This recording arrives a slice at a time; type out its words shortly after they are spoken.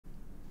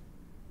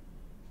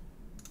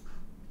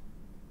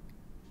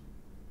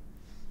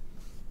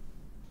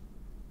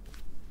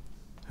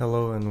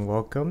Hello and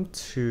welcome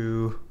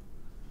to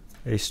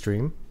a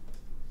stream.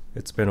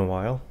 It's been a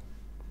while.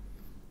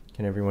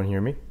 Can everyone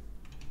hear me?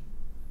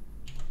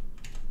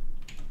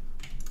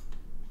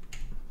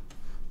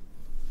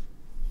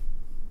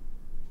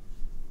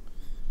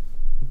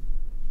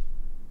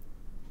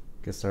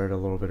 Get started a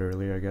little bit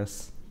early, I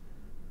guess.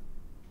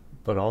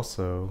 But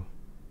also,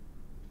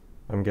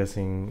 I'm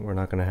guessing we're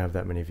not going to have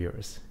that many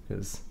viewers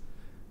because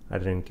I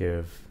didn't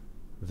give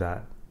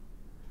that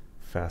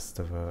fast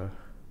of a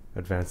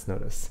advance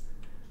notice.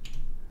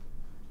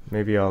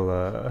 Maybe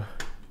I'll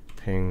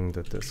ping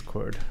the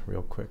Discord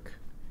real quick.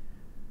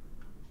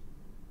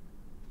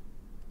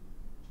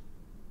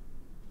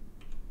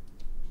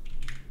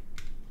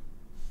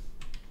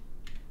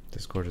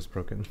 Discord is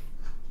broken.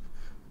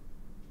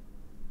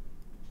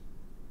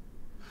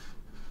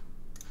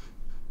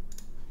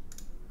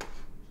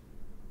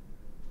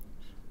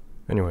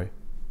 Anyway,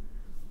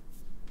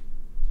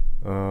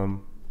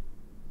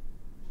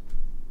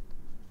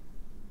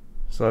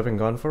 so I've been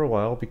gone for a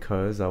while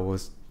because I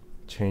was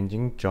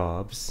changing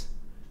jobs,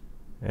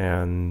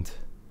 and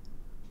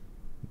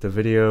the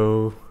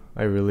video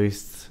I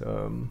released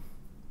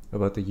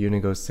about the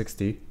Unigo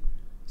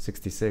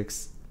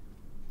 66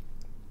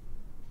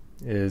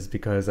 is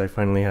because I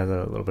finally had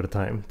a little bit of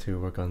time to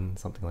work on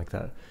something like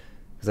that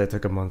because I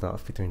took a month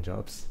off between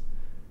jobs.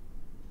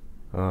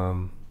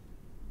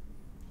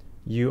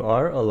 You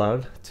are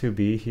allowed to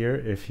be here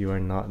if you are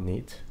not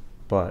neat,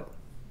 but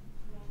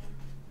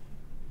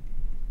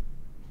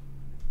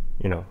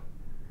you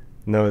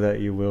know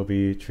that you will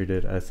be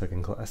treated as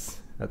second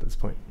class at this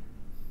point.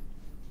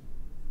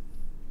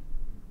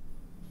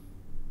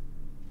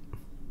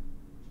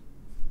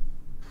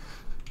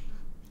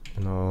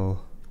 And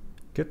I'll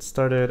get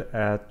started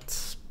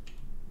at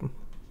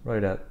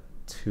right at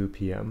 2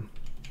 p.m.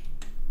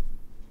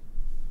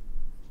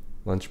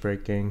 Lunch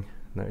breaking,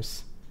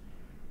 nice.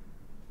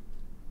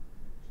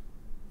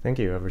 Thank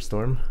you,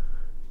 Everstorm.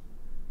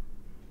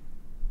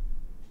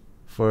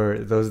 For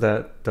those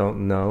that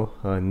don't know,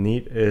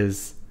 NEAT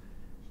is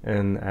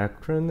an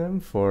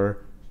acronym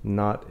for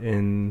not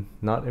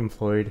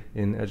employed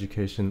in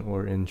education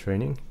or in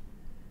training.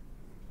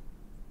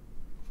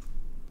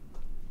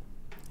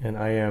 And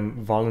I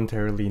am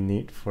voluntarily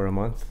NEAT for a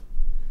month,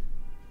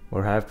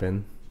 or have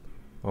been.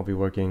 I'll be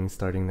working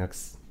starting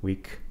next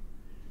week.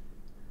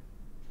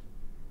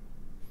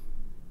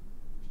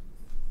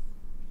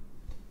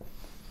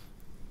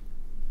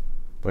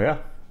 But yeah,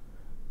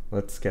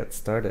 let's get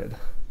started.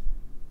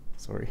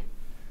 Sorry.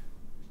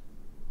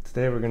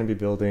 Today we're going to be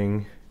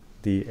building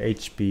the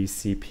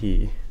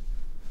HBCP,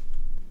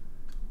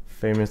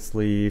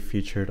 famously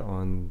featured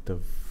on The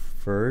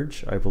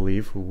Verge, I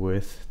believe,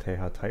 with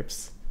Teha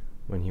Types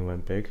when he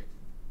went big.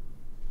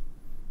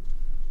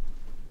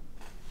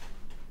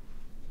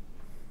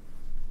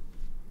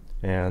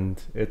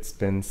 And it's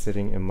been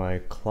sitting in my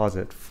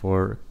closet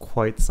for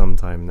quite some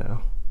time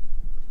now.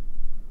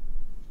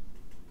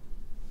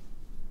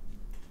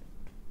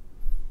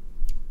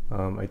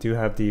 I do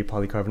have the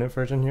polycarbonate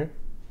version here.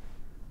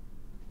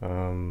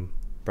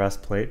 Brass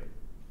plate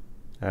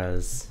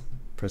as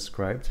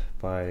prescribed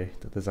by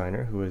the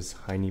designer, who is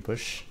Heine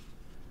Busch.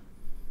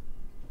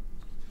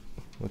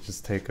 We'll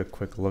just take a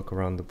quick look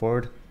around the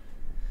board.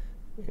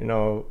 You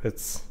know,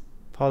 it's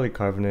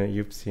polycarbonate.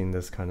 You've seen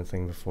this kind of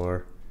thing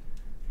before.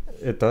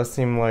 It does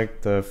seem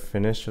like the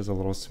finish is a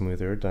little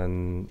smoother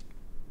than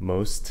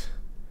most.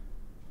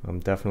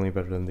 Definitely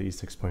better than the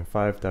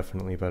E6.5,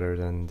 definitely better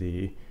than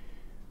the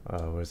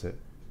what is it,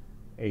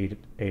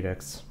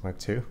 8X Mark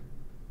II.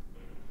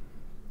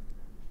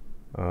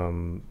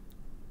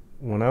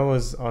 When I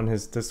was on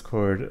his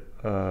Discord,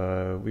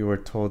 we were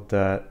told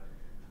that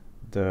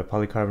the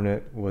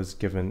polycarbonate was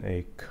given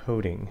a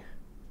coating.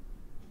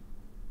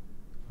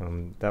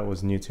 That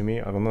was new to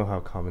me. I don't know how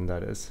common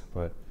that is,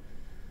 but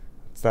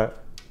it's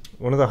that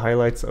one of the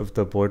highlights of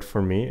the board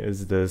for me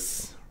is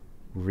this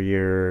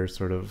rear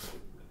sort of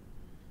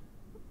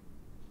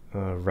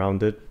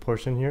rounded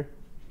portion here.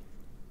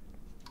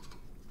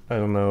 I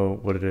don't know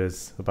what it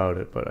is about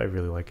it, but I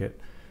really like it.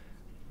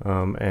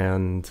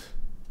 And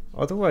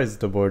otherwise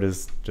the board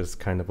is just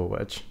kind of a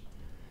wedge.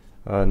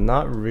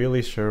 Not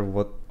really sure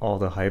what all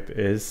the hype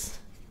is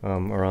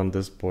around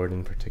this board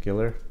in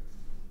particular,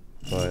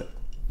 but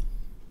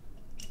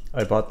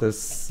I bought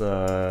this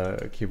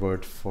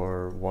keyboard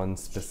for one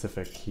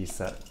specific key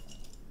set.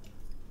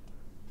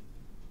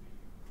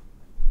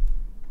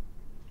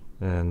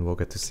 And we'll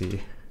get to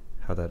see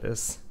how that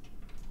is,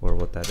 or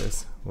what that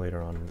is,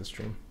 later on in the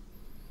stream.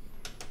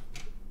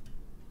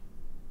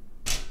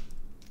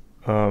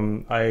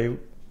 I,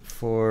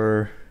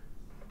 for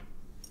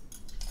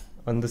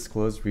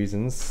undisclosed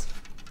reasons,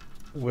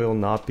 will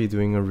not be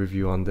doing a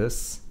review on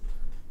this.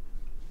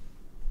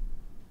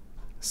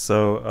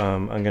 So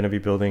I'm going to be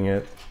building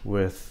it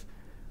with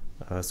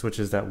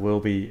switches that will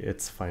be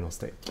its final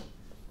state.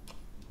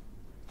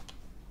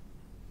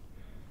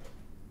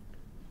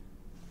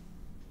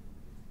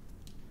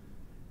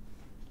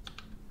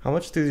 How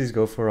much do these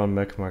go for on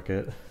Mech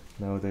Market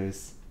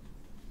nowadays?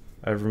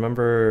 I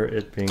remember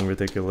it being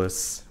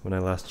ridiculous when I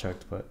last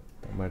checked, but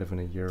that might have been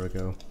a year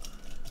ago.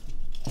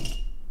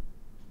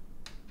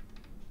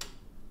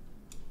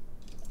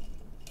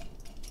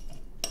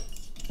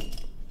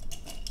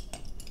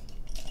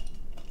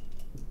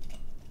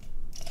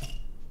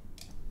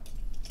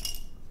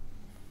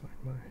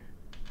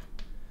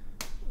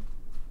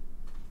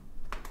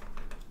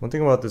 One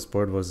thing about this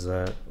board was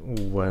that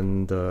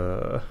when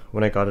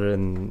I got it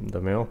in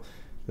the mail,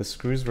 the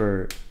screws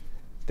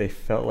they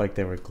felt like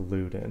they were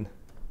glued in.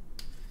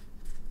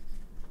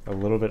 A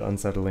little bit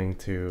unsettling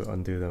to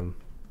undo them.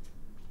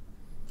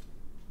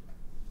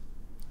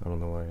 I don't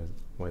know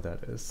why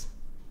that is.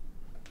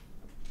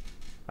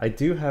 I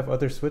do have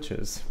other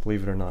switches,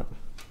 believe it or not.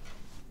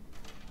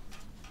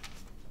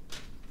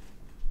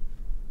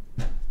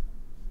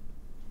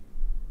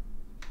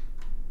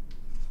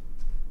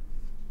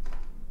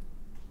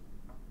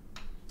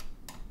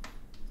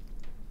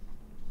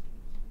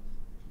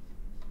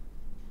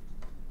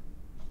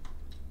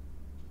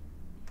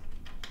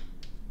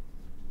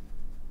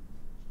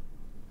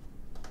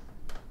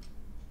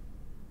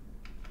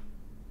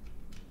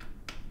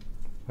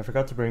 I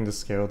forgot to bring the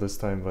scale this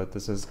time, but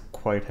this is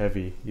quite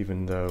heavy,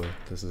 even though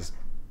this is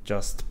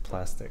just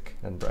plastic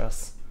and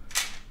brass.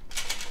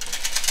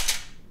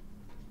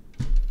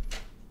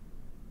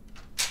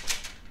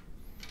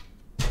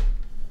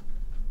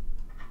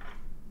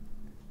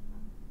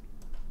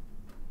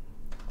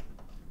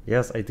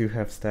 Yes, I do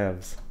have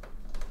stabs.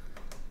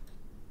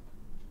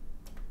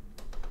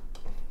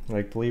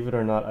 Like, believe it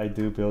or not, I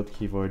do build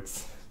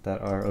keyboards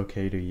that are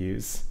okay to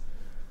use.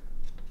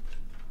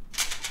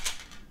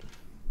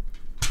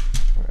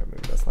 Alright,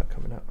 maybe that's not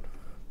coming out.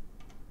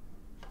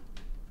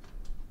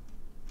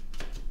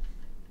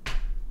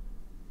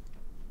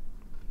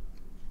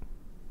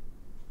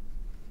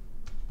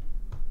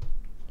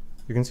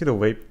 You can see the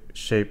weight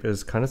shape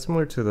is kind of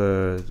similar to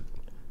the,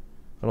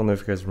 I don't know if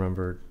you guys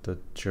remember the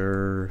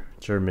Jur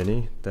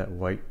Mini, that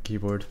white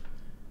keyboard.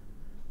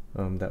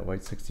 That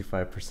white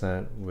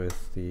 65%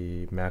 with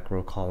the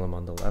macro column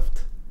on the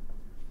left.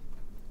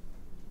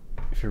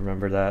 If you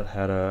remember, that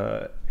had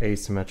a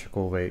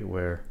asymmetrical weight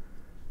where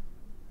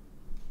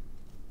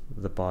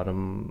the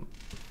bottom,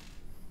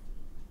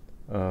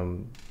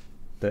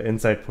 the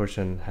inside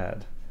portion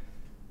had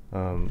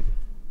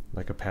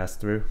like a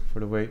pass-through for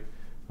the weight,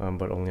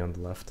 but only on the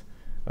left.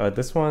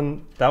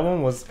 That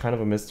one was kind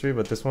of a mystery,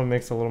 but this one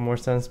makes a little more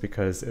sense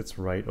because it's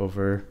right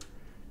over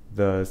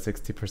the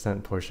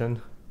 60%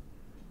 portion,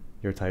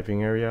 your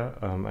typing area.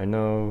 I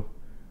know,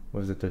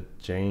 what was it, the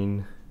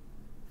Jane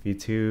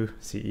V2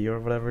 CE or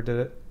whatever did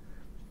it?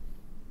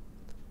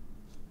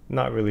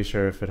 Not really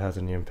sure if it has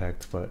any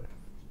impact, but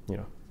you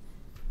know.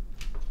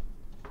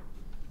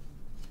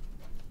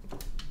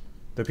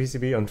 The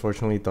PCB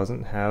unfortunately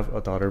doesn't have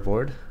a daughter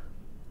board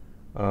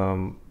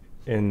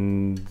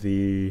in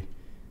the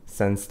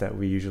sense that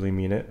we usually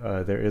mean it.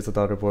 There is a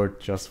daughter board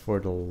just for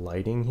the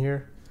lighting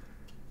here,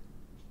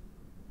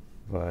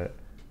 but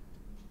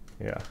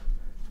yeah.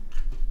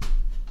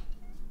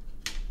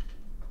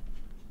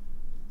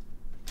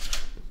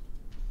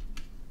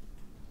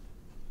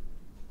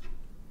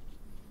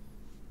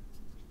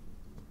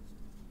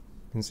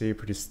 You can see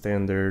pretty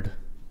standard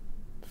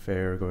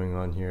fare going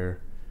on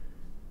here.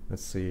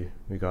 Let's see,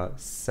 we got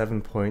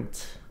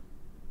 7-point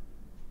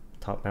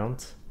top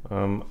mount.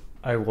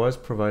 I was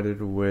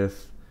provided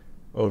with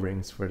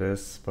O-rings for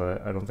this,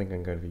 but I don't think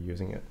I'm going to be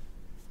using it.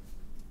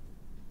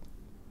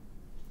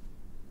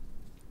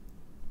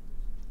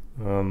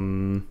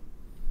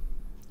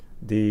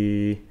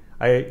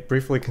 I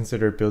briefly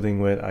considered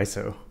building with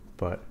ISO,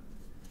 but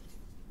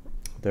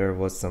there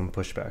was some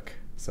pushback,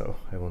 so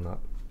I will not.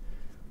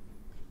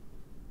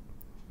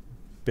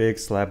 Big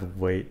slab of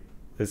weight.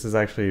 This is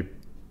actually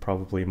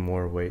probably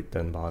more weight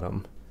than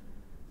bottom.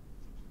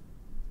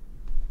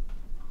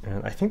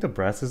 And I think the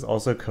brass is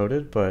also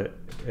coated, but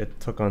it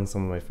took on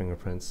some of my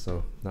fingerprints,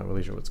 so not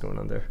really sure what's going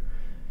on there.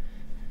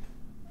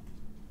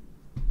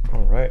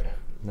 All right,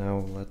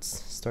 now let's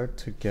start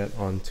to get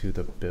onto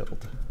the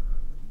build.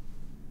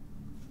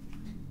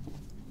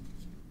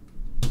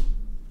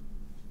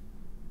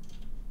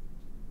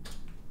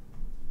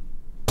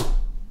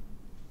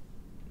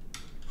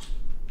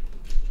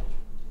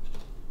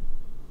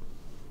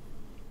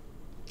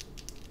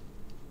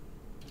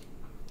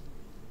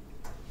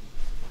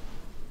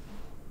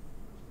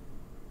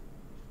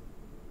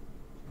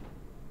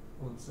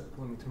 One sec,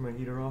 let me turn my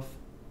heater off.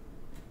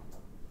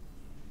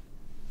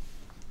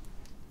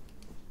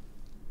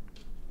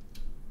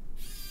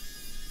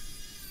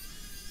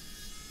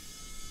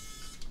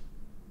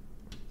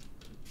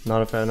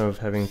 Not a fan of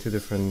having two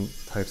different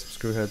types of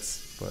screw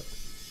heads, but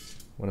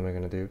what am I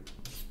gonna do?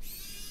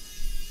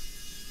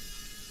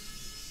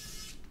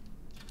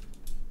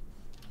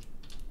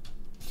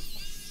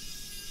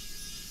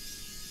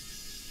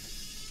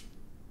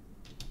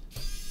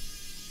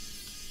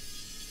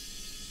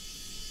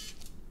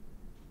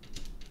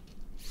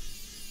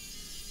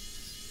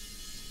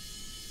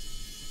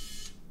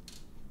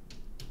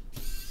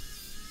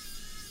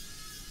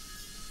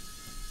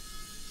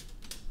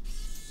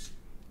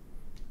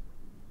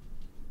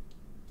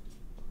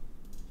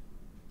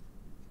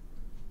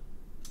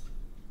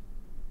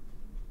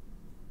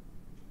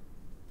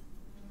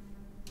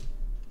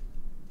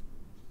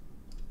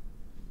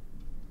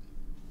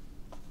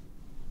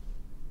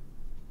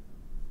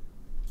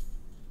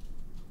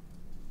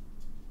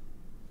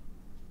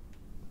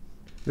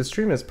 This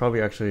stream is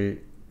probably actually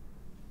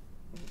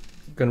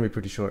gonna be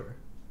pretty short.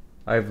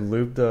 I've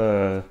lubed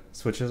the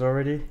switches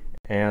already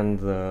and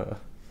the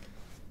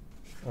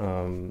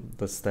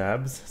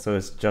stabs, so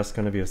it's just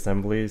gonna be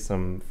assembly,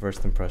 some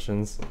first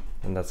impressions,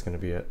 and that's gonna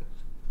be it.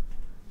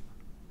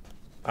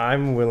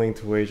 I'm willing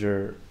to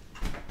wager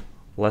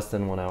less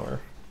than 1 hour.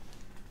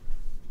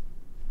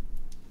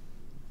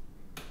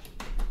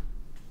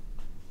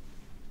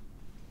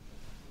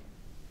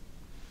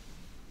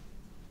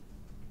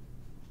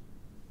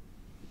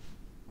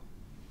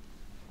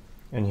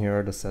 And here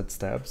are the said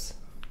stabs.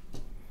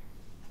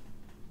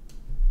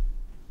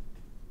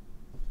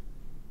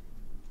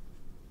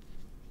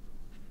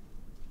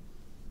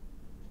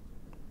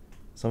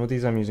 Some of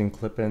these I'm using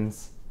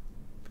clip-ins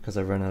because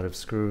I ran out of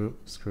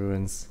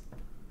screw-ins.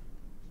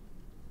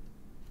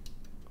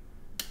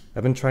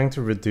 I've been trying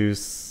to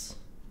reduce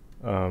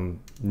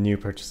new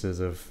purchases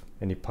of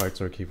any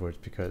parts or keyboards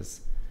because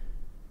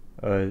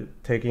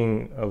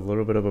taking a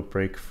little bit of a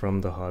break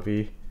from the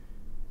hobby,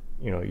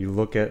 you know, you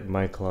look at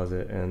my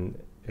closet and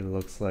it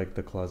looks like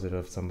the closet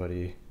of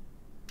somebody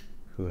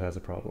who has a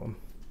problem.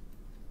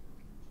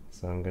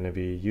 So I'm going to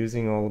be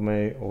using all of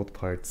my old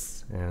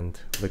parts and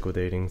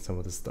liquidating some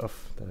of the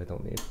stuff that I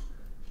don't need.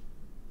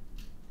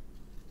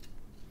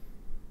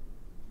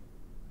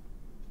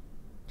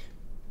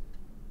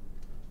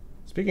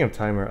 Speaking of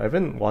timer, I've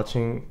been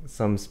watching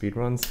some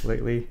speedruns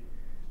lately,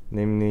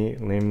 namely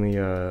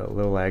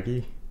Lil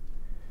Laggy.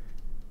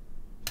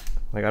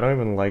 Like, I don't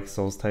even like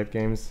Souls type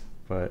games,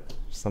 but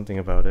something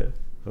about it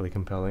really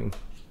compelling.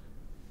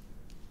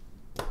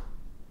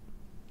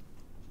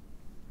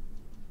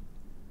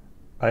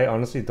 I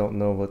honestly don't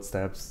know what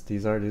stabs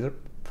these are. These are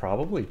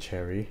probably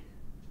cherry,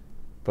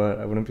 but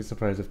I wouldn't be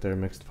surprised if there are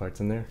mixed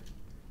parts in there.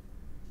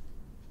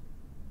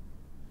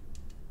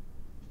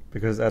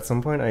 Because at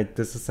some point I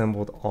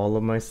disassembled all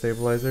of my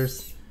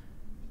stabilizers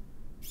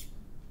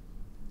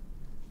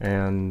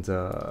and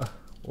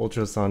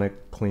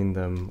ultrasonic cleaned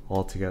them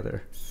all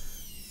together.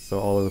 So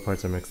all of the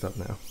parts are mixed up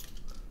now.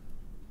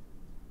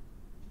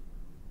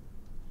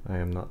 I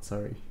am not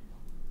sorry.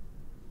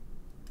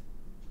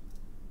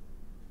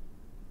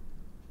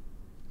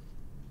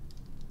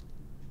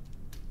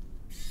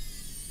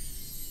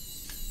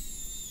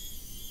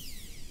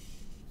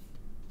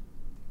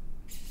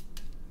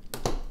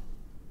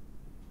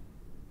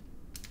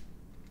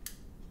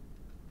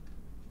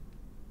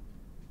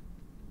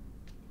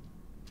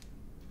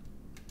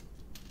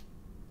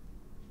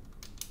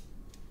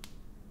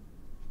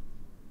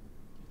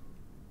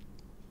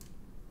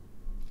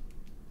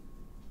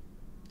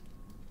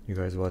 You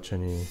guys watch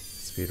any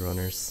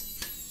speedrunners?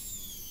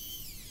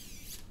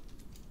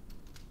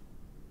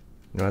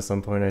 You know, at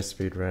some point I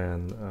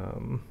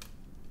speedran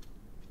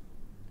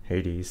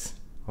Hades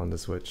on the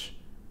Switch,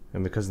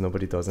 and because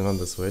nobody does it on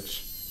the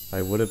Switch,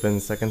 I would have been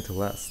second to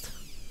last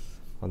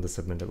on the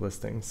submitted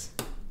listings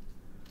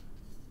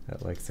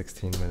at like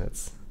 16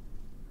 minutes.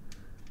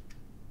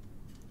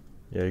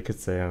 Yeah, you could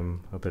say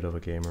I'm a bit of a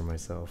gamer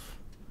myself.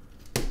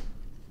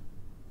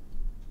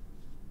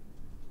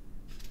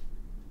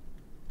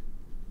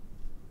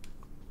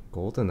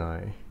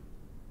 GoldenEye.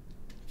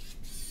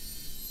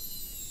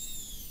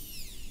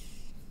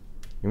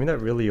 You mean that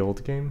really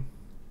old game?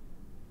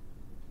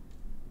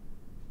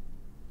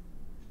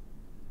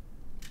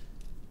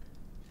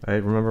 I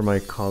remember my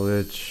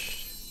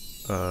college,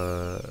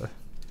 one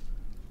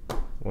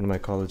of my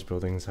college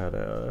buildings had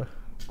a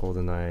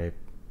GoldenEye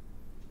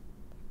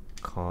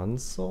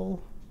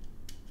console,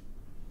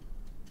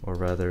 or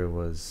rather it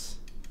was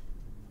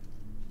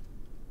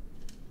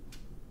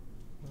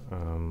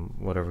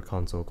whatever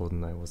console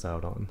GoldenEye was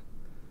out on.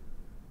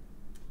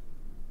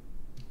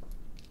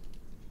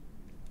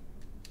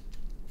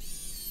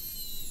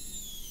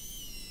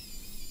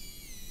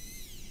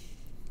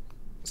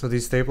 So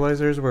these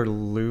stabilizers were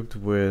lubed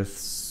with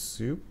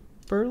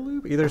Super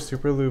Lube, either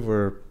Super Lube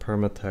or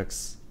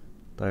Permatex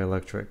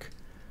dielectric.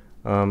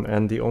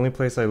 And the only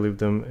place I lubed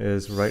them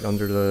is right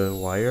under the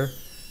wire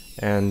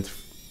and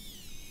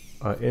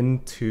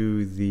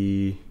into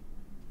the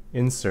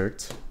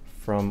insert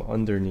from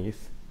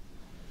underneath.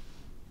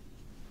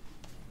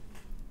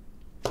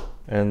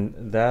 And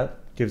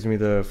that gives me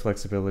the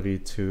flexibility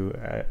to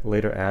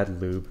later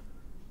add lube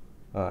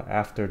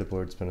after the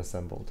board's been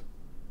assembled.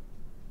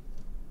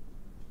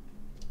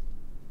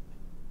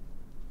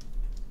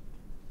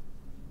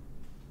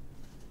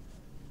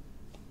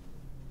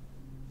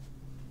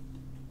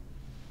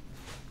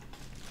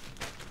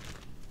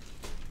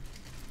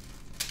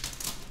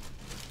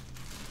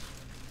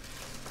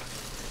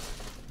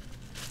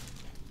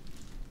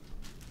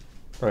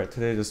 Alright,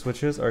 today the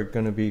switches are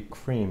going to be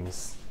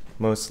creams,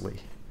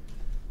 mostly.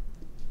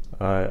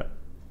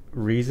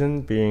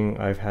 Reason being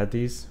I've had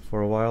these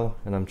for a while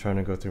and I'm trying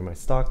to go through my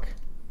stock.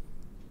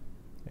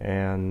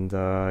 And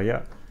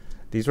yeah,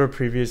 these were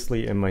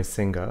previously in my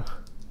Singa.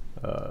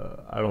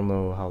 I don't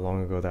know how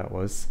long ago that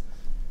was.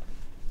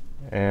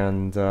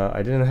 And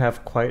I didn't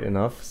have quite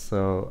enough,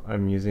 so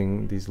I'm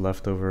using these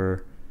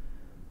leftover,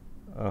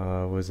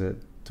 was it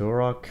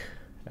Durock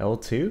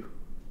L2?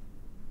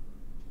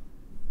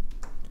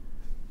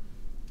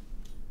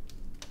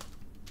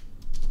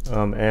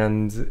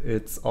 And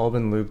it's all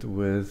been lubed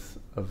with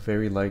a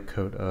very light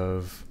coat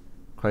of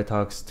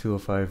Krytox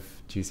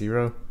 205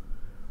 G0.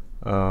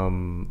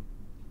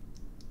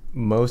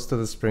 Most of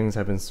the springs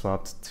have been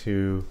swapped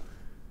to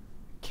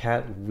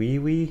Cat Wee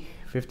Wee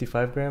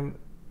 55 gram.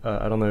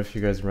 I don't know if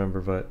you guys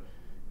remember, but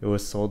it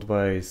was sold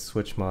by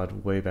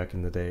SwitchMod way back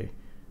in the day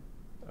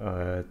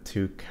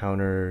to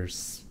counter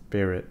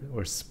Spirit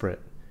or Sprit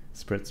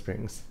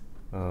springs.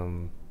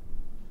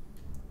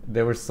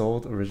 They were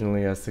sold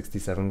originally as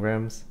 67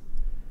 grams,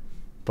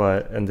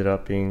 but ended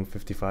up being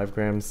 55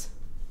 grams.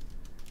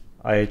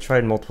 I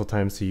tried multiple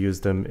times to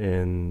use them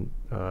in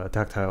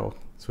tactile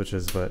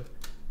switches, but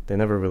they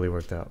never really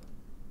worked out.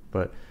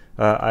 But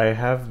I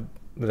have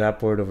that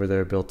board over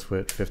there built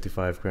with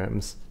 55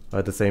 grams,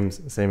 the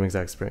same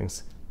exact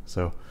springs.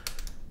 So,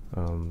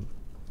 and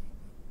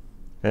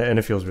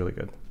it feels really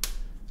good.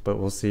 But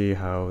we'll see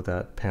how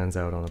that pans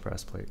out on a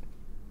brass plate.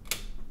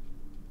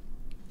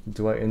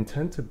 Do I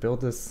intend to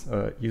build this,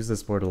 use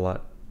this board a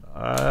lot?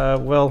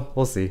 Well,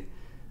 we'll see.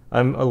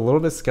 I'm a little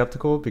bit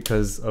skeptical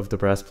because of the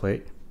brass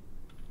plate.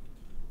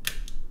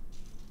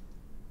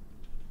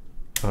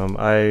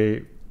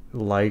 I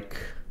like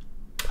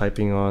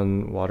typing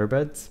on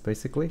waterbeds,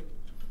 basically.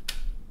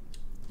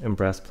 And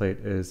brass plate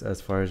is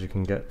as far as you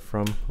can get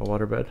from a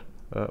waterbed.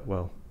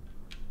 Well,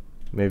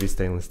 maybe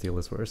stainless steel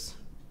is worse.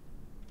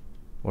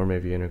 Or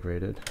maybe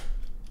integrated.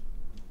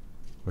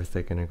 Or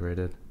thick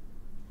integrated.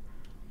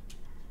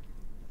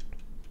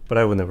 But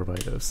I would never buy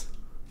those.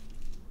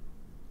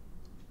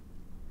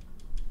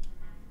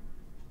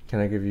 Can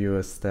I give you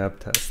a stab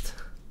test?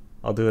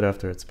 I'll do it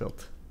after it's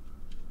built.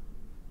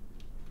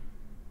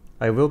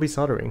 I will be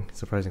soldering,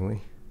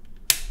 surprisingly.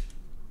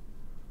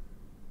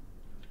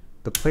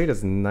 The plate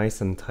is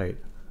nice and tight.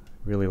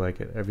 Really like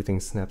it. Everything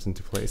snaps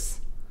into place.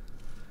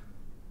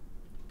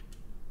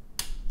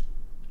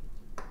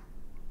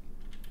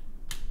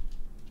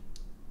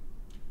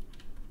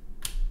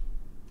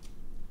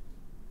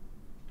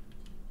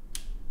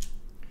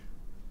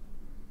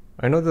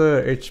 I know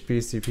the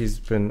HBCP's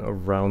been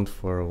around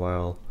for a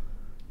while.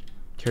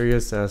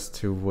 Curious as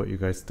to what you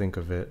guys think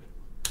of it.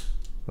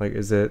 Like,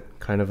 is it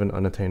kind of an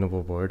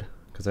unattainable board?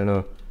 Because I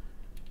know,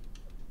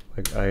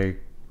 like, I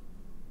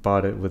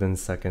bought it within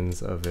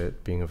seconds of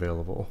it being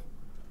available.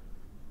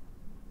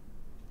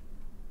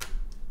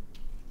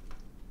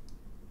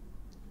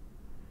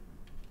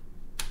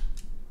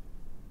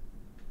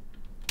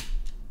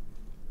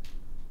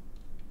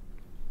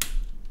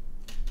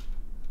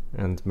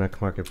 And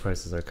mech market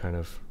prices are kind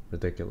of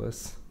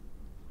ridiculous.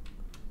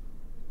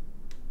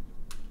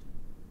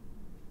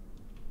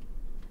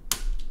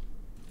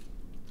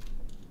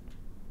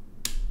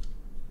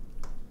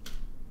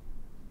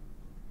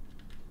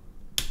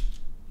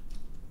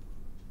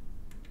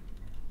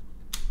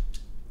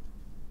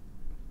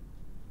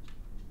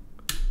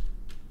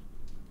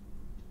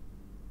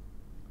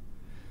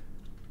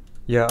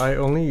 Yeah, I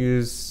only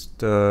used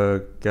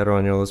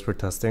Gataranulos for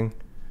testing,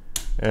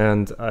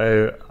 and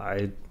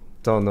I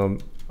don't know,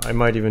 I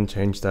might even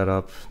change that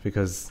up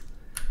because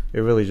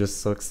it really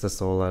just sucks the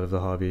soul out of the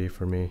hobby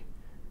for me.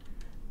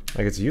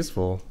 Like, it's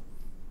useful,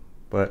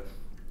 but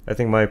I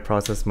think my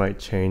process might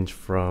change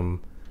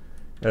from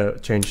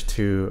change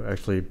to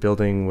actually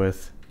building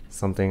with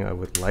something I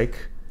would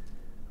like,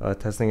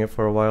 testing it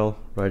for a while,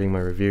 writing my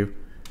review,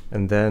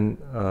 and then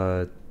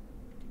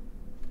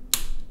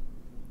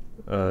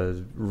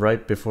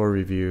right before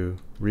review,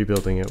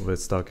 rebuilding it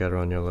with stock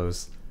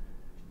Gataranulos,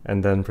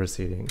 and then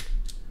proceeding.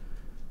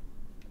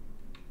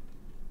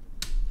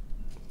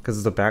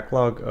 Because the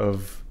backlog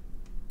of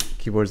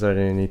keyboards that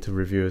I need to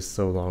review is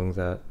so long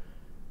that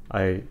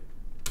I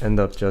end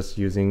up just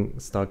using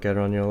stock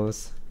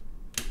Gataranulos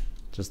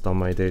just on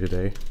my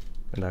day-to-day,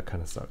 and that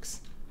kind of sucks.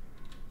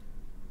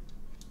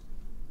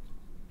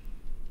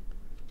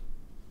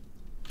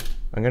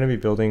 I'm going to be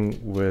building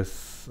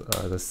with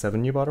the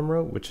 7U bottom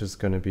row, which is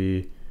going to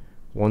be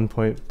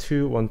 1.2,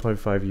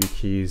 1.5U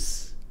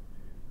keys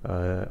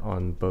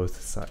on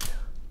both sides.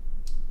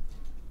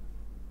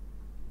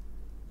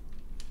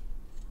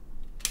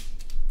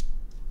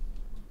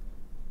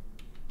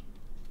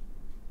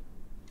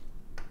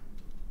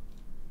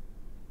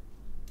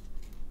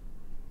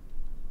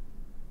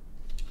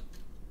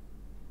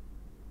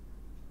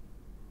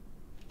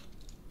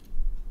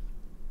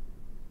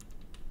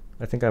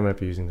 I think I might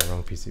be using the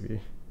wrong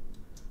PCB.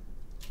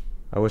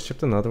 I was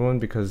shipped another one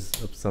because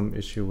of some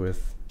issue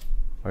with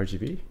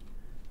RGB.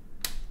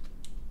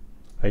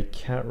 I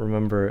can't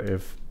remember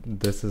if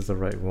this is the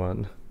right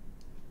one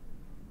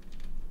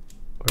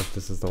or if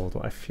this is the old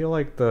one. I feel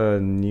like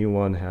the new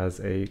one has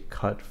a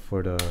cut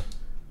for the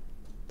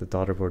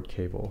daughterboard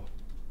cable.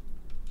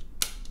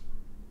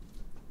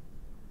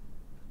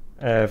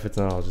 If it's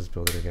not, I'll just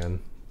build it again.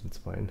 It's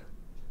fine.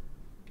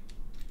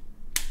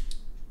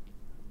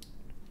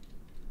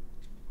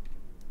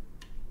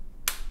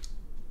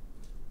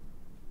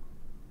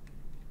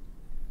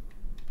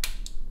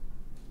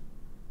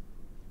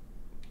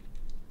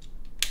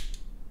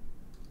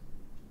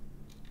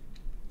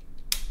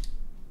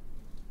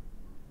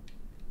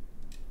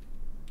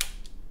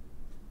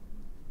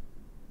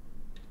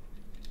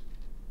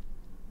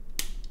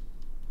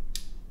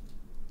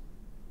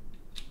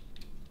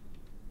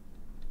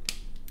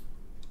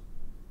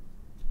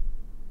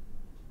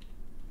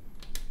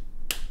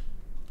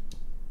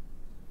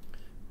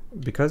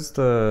 Because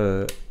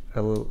the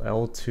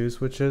L2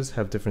 switches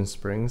have different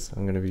springs,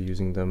 I'm going to be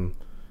using them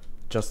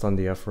just on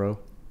the F row.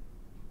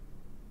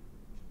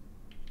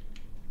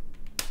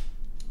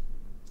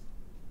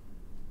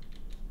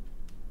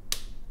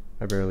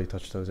 I barely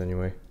touch those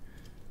anyway.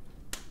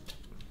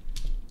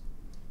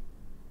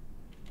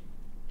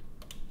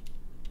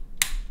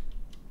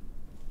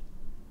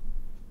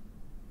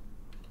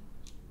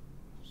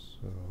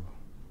 So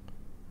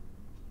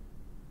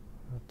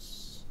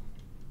that's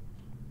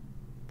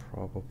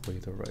probably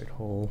the right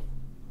hole.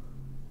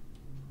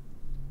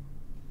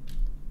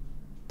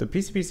 The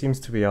PCB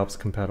seems to be ALPS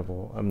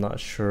compatible. I'm not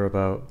sure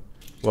about,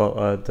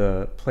 well,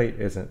 the plate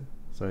isn't,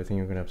 so I think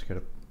you're gonna have to get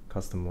a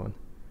custom one.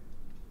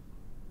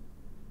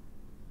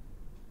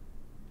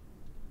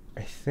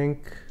 I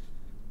think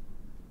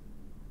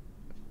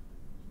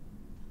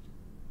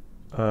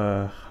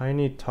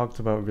Heine talked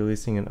about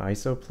releasing an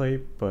ISO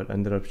plate, but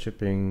ended up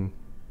shipping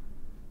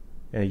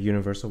a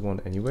universal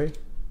one anyway.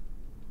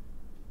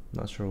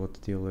 Not sure what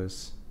the deal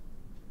is.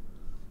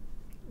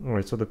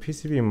 Alright, so the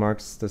PCB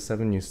marks the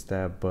 7 you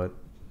stab, but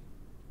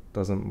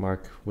doesn't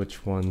mark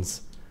which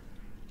ones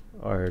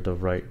are the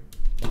right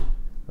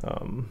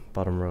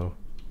bottom row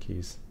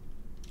keys.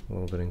 A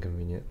little bit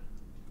inconvenient.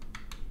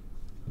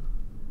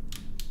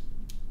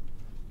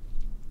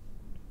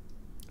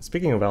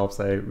 Speaking of ALPS,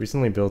 I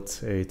recently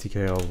built a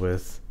TKL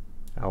with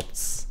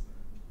ALPS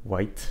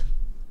white,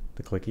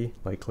 the clicky,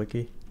 light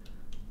clicky.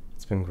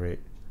 It's been great.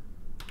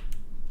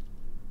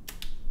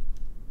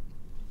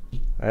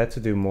 I had to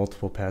do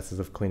multiple passes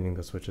of cleaning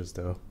the switches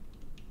though.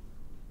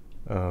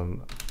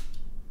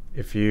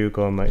 If you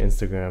go on my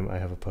Instagram, I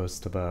have a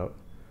post about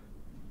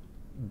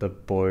the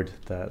board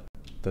that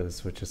the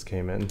switches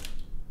came in.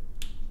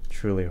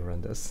 Truly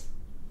horrendous.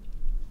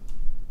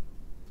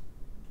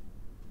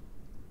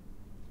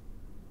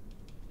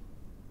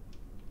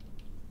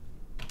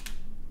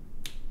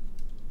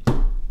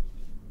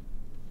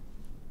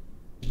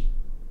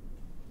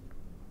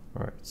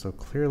 Alright, so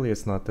clearly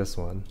it's not this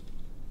one.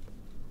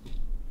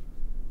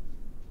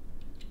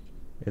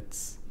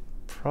 It's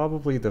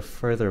probably the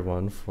further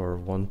one for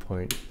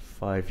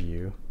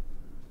 1.5U.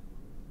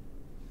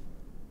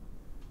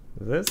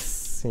 This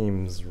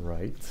seems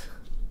right.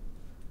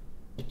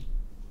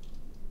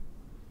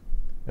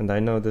 And I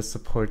know this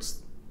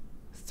supports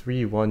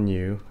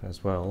 3.1U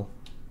as well.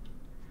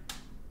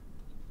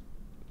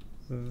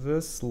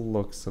 This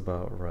looks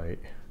about right.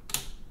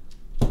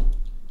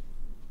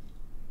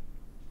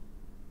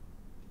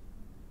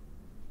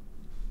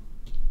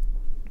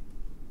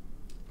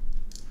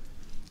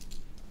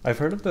 I've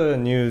heard of the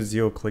new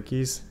Zio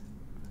clickies.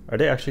 Are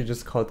they actually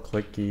just called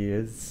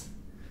clickies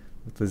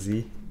with the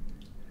Z?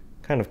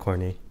 Kind of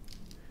corny.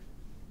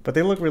 But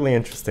they look really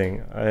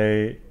interesting.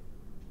 I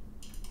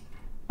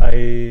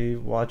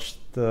watched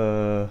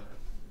the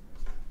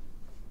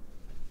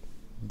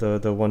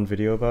one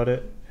video about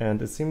it,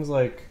 and it seems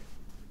like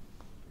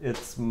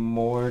it's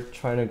more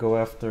trying to go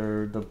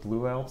after the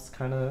blue Alps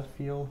kind of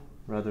feel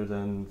rather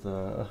than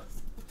the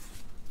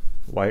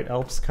white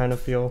Alps kind of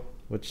feel,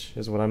 which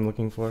is what I'm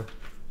looking for.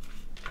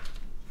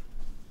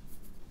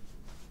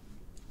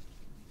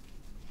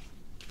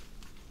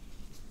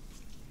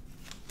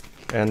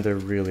 And they're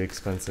really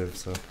expensive,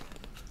 so.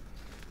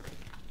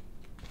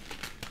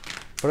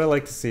 But I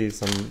like to see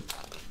some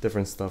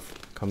different stuff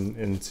come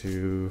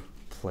into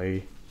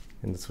play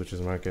in the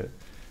switches market.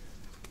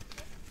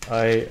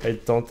 I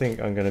don't think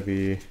I'm gonna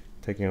be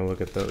taking a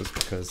look at those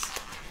because,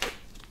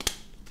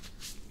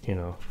 you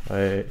know,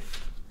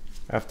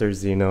 after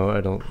Xeno,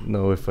 I don't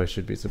know if I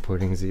should be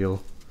supporting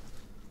Zeal.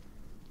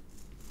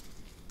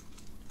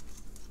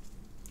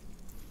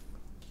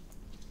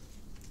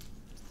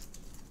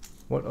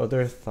 What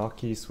other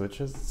Thocky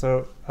switches?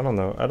 So, I don't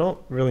know. I don't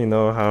really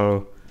know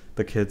how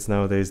the kids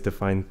nowadays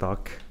define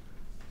Thock.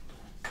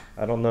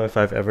 I don't know if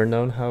I've ever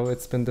known how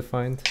it's been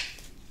defined.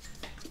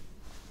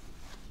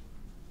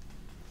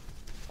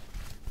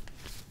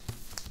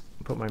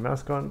 Put my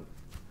mask on.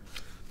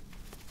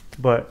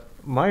 But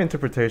my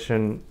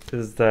interpretation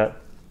is that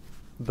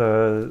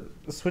the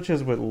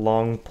switches with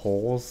long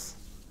poles,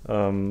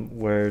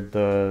 where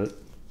the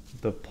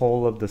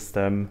pole of the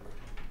stem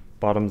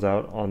bottoms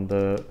out on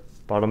the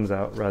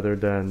rather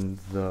than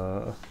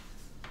the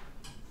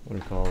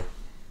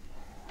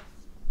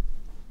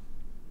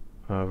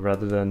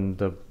rather than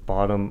the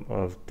bottom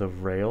of the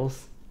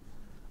rails.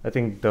 I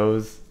think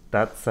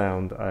that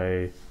sound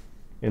I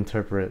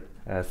interpret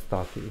as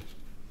Thocky.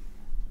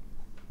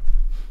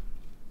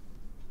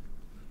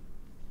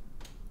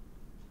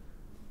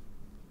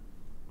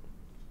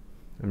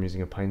 I'm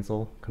using a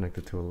Pine-Sol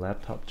connected to a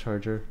laptop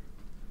charger.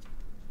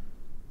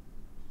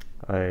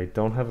 I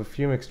don't have a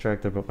fume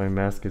extractor, but my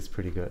mask is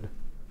pretty good.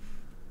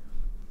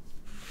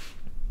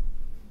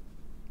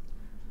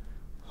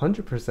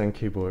 100%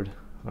 keyboard.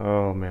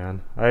 Oh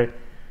man, I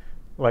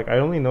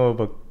only know of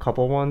a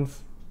couple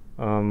ones.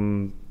 I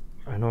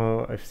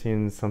know I've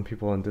seen some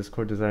people on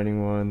Discord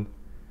designing one.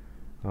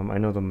 I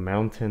know the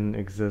Mountain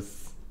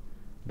exists,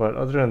 but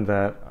other than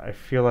that, I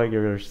feel like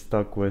you're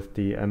stuck with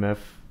the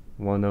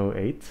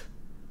MF108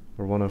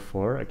 or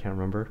 104, I can't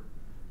remember.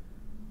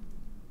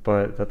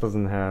 But that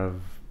doesn't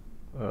have,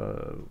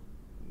 what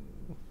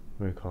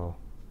do you call?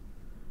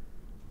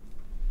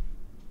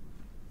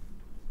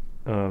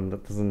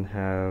 That doesn't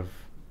have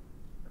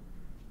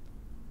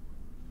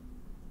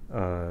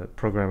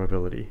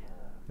programmability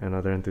and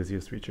other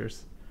enthusiast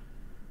features.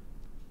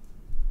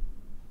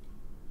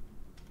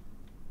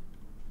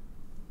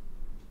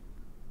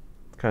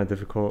 It's kind of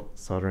difficult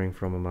soldering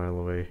from a mile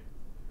away,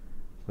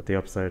 but the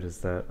upside is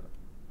that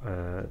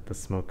the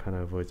smoke kind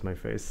of avoids my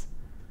face.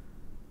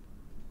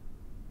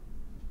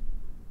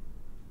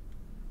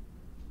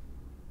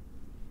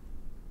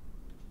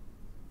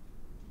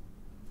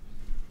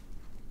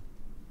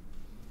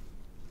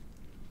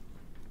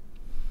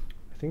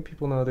 I think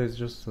people nowadays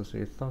just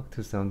associate thok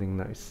to sounding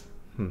nice.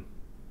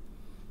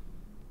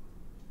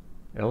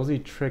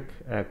 LZ Trick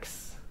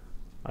X.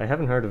 I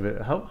haven't heard of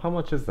it. How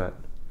much is that?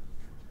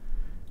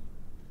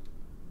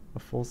 A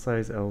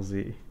full-size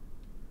LZ. I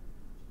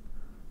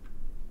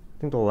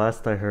think the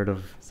last I heard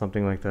of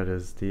something like that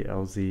is the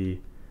LZ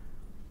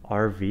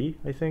RV,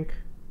 I think.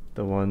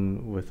 The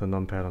one with a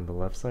numpad on the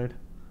left side.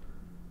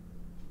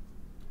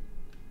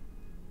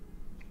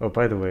 Oh,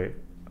 by the way,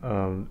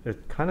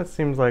 it kind of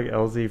seems like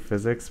LZ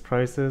physics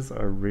prices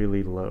are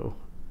really low.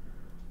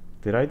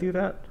 Did I do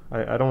that?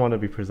 I don't want to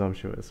be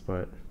presumptuous,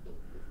 but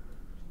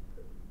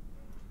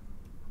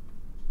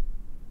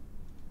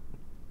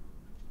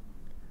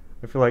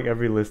I feel like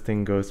every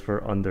listing goes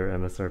for under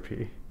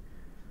MSRP.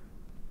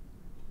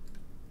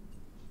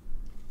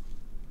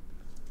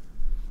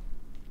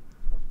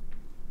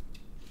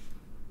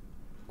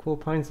 Cool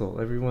Pinesol.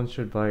 Everyone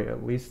should buy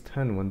at least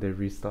 10 when they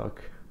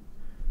restock.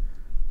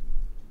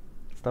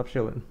 Stop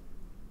shilling.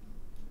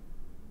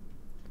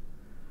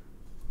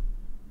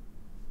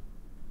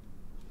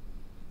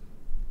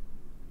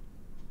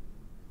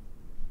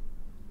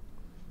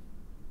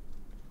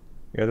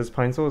 Yeah, this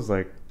Pinesol is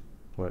like,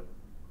 what,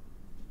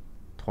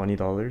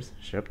 $20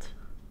 shipped?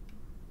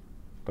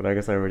 But I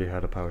guess I already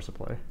had a power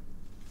supply.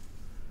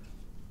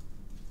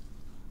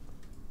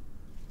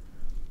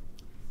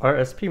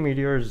 Are SP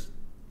Meteors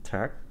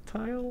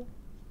tactile?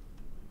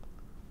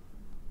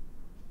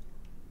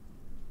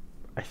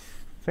 I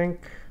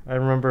think I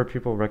remember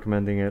people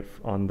recommending it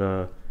on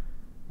the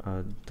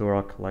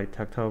Durock Light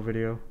Tactile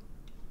video.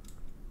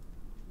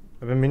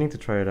 I've been meaning to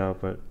try it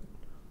out, but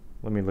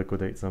let me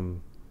liquidate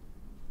some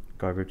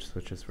garbage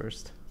switches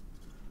first.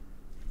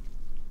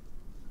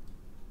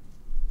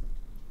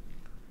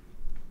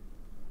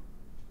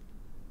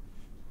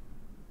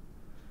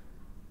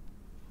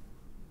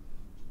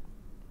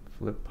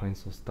 Flip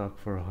Pinesol stock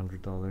for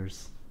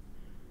 $100.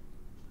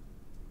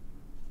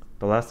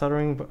 The last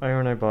soldering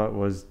iron I bought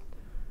was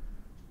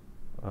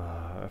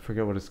I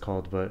forget what it's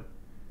called, but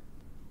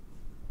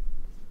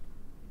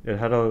it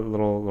had a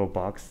little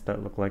box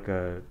that looked like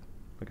a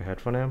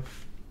headphone amp.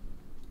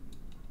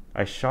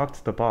 I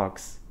shocked the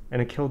box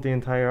and it killed the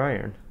entire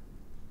iron.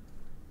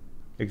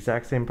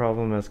 Exact same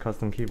problem as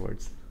custom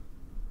keyboards.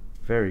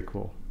 Very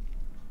cool.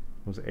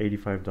 It was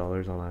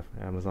 $85 on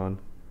Amazon.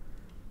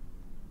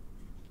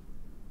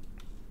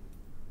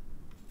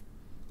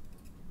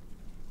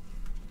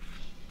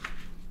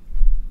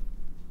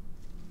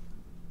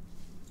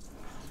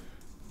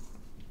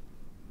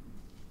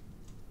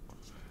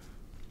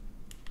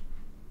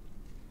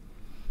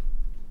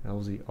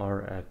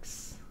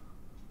 LZRX.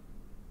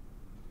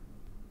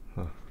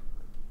 Huh.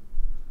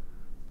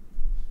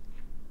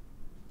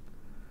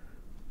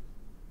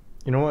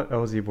 You know what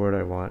LZ board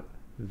I want?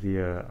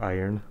 The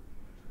iron.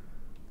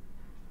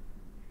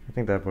 I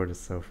think that board is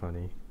so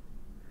funny.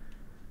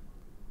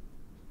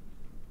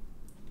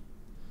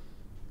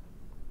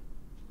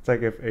 It's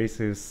like if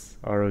Asus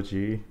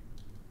ROG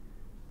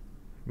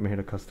made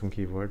a custom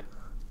keyboard.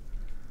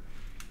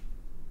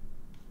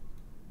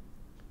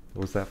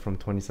 What was that, from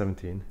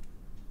 2017?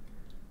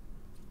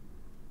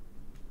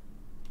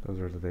 Those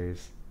were the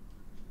days.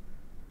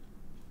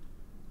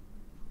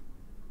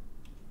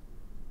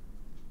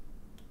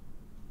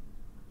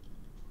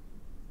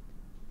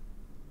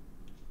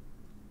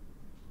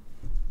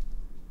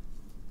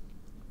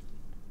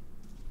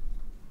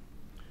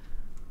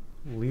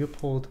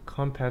 Leopold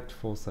compact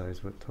full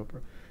size with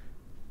Topper.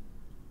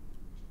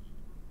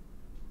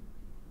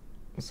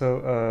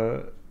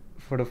 So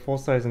for the full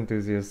size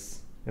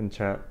enthusiasts in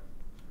chat,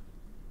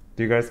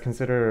 do you guys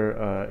consider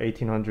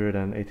 1800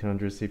 and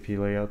 1800 CP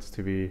layouts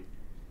to be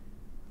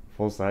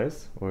full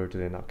size, or do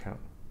they not count?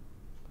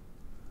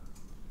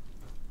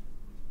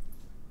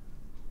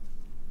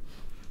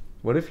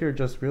 What if you're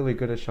just really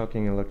good at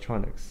shocking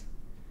electronics?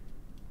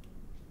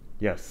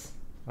 Yes,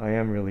 I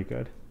am really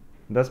good.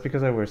 That's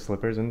because I wear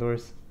slippers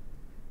indoors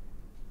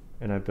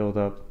and I build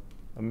up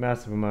a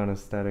massive amount of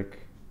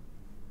static.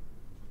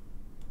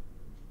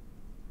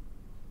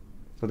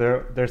 So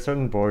there are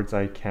certain boards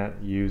I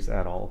can't use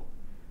at all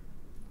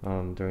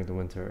during the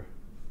winter.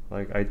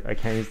 Like I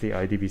can't use the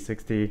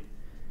IDB60.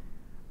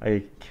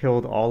 I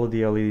killed all of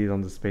the LEDs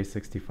on the Space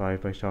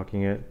 65 by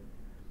shocking it.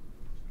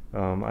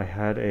 I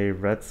had a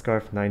Red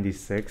Scarf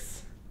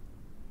 96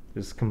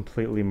 just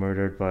completely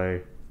murdered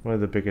by one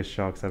of the biggest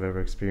shocks I've ever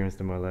experienced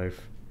in my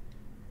life.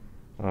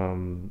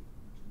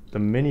 The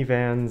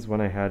minivans,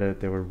 when I had it,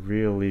 they were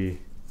really,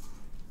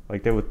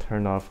 like, they would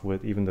turn off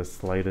with even the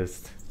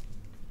slightest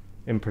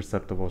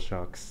imperceptible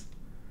shocks.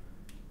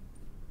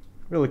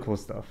 Really cool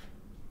stuff.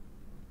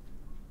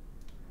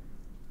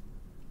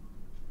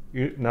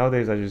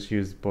 Nowadays I just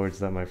use boards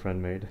that my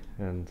friend made,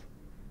 and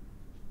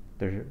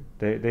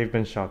they've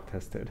been shock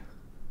tested.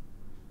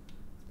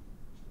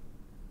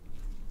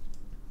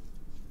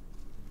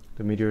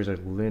 The meteors are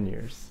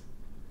linears.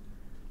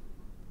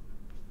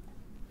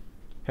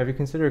 Have you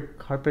considered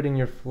carpeting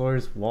your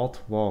floors wall to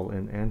wall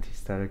in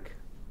anti-static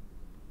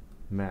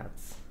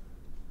mats?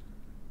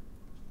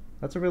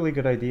 That's a really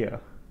good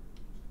idea.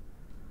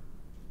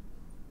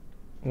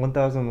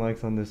 1,000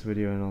 likes on this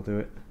video and I'll do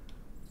it.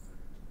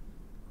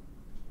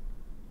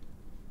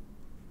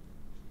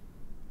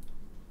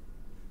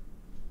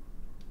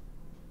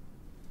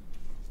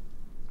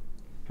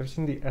 Have you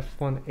seen the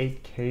F1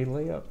 8K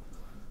layup?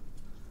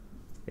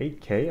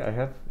 8K?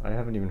 I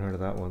haven't even heard of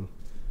that one.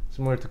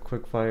 Similar to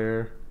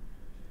Quickfire.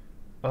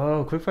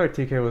 Oh, Quickfire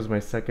TK was my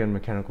second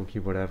mechanical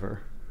keyboard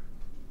ever.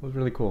 It was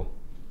really cool.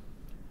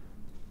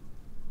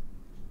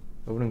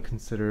 I wouldn't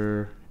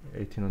consider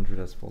 1800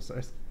 as full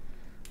size.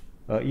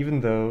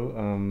 Even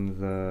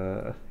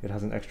though it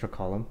has an extra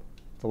column.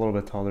 It's a little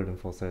bit taller than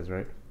full size,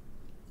 right?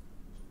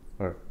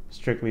 Or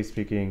strictly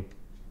speaking,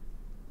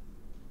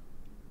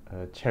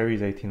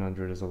 Cherry's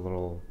 1800 is a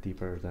little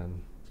deeper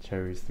than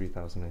Cherry's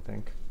 3000, I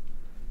think.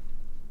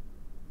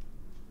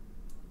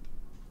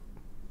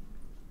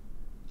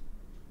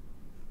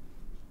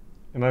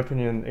 In my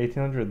opinion,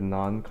 1800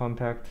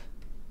 non-compact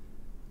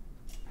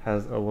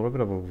has a little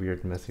bit of a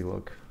weird messy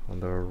look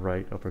on the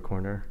right upper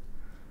corner.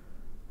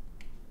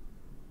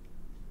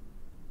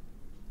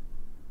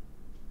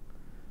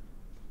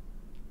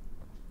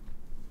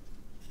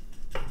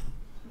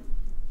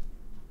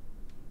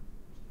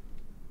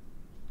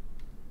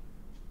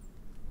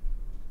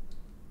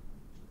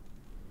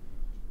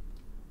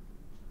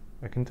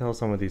 I can tell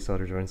some of these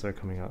solder joints are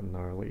coming out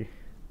gnarly.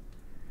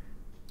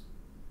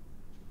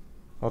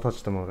 I'll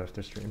touch them up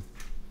after stream.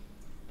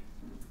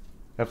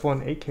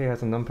 F1 8K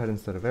has a numpad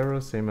instead of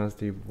arrows, same as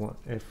the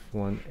F1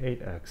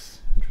 8X.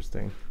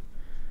 Interesting.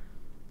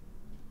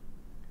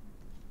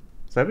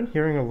 So I've been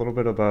hearing a little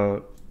bit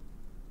about,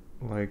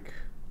 like,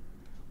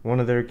 one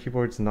of their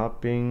keyboards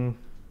not having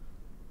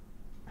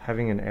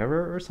an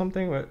error or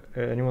something.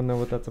 Anyone know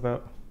what that's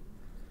about?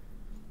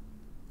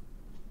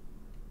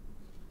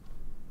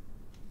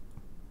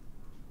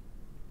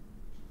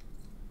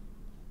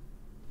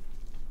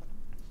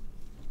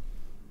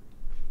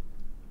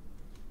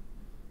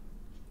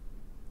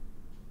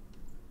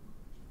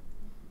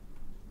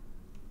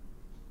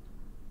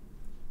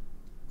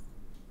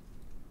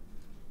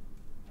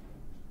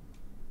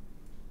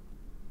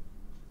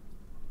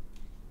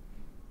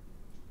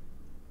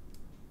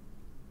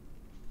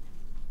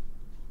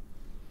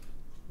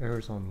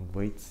 Errors on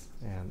weights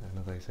and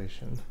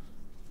anodization.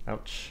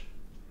 Ouch.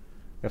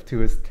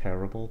 F2 is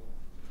terrible.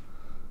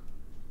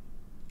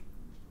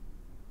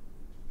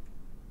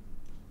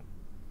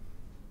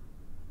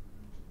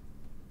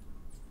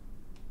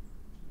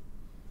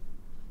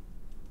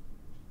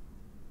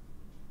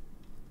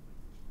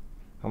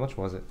 How much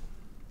was it?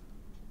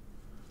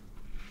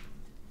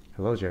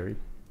 Hello, Jerry.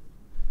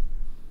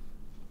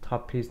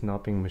 Top piece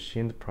not being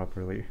machined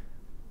properly.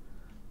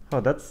 Oh,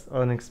 that's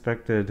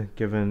unexpected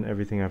given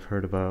everything I've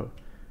heard about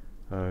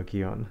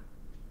Gion.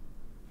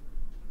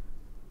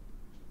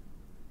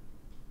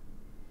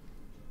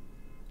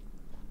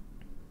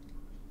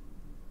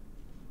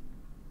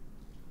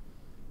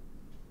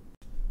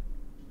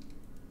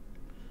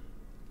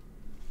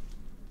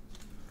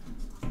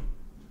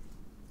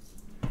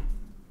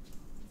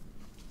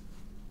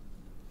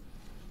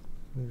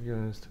 You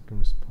guys took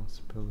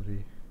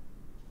responsibility.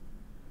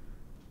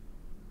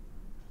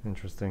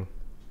 Interesting.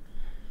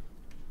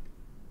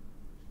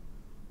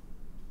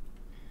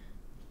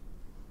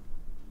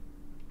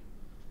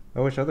 I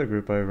wish other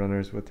Group I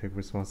runners would take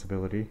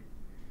responsibility.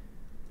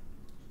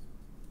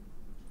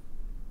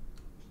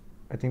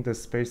 I think the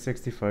Space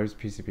 65's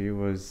PCB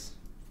was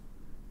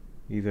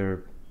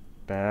either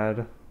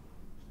bad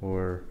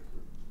or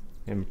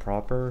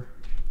improper,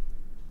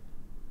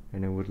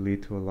 and it would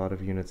lead to a lot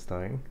of units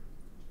dying.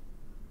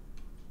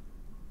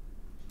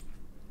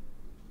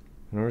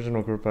 And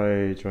original Group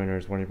I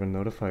joiners weren't even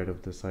notified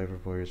of the Cyber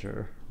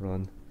Voyager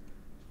run.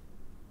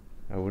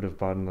 I would have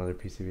bought another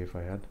PCB if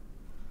I had.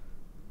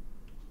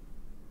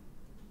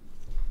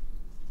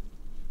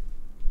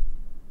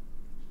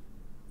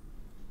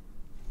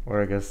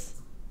 Or I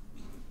guess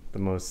the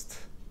most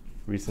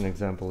recent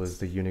example is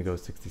the Unigo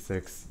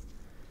 66.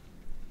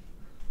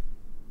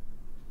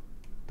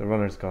 The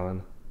runner's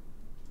gone.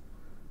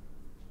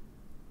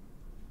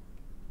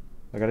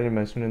 Like I didn't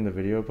mention in the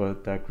video,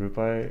 but that Group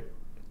I,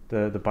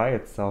 the buy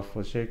itself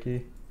was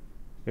shaky.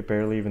 It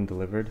barely even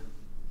delivered.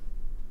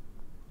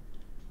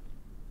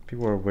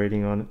 People were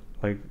waiting on it.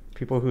 Like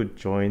people who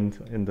joined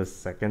in the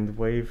second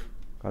wave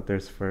got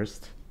theirs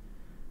first.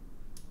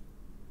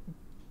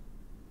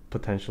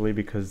 potentially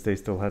because they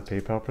still had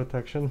PayPal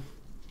protection.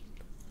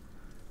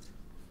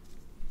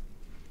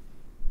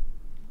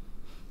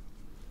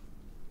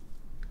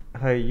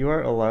 Hi, you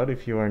are allowed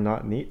if you are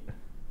not neat,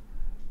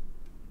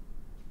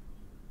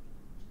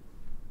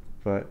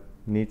 but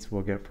neats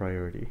will get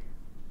priority.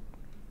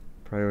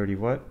 Priority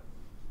what?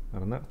 I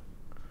don't know.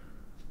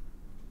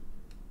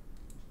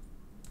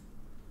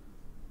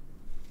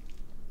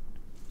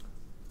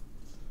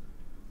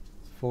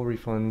 Full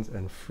refunds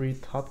and free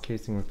top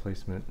casing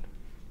replacement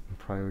and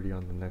priority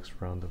on the next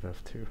round of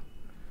F2.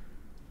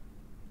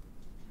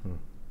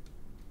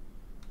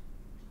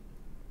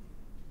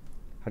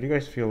 How do you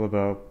guys feel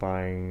about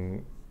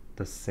buying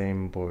the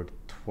same board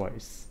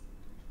twice?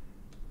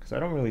 Because I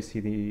don't really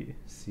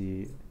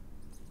see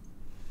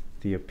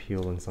the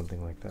appeal in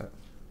something like that.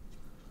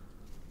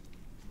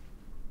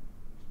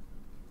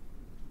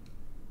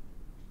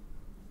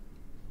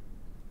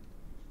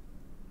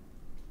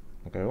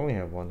 Like, I only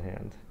have one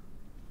hand.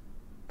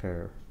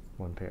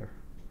 One pair.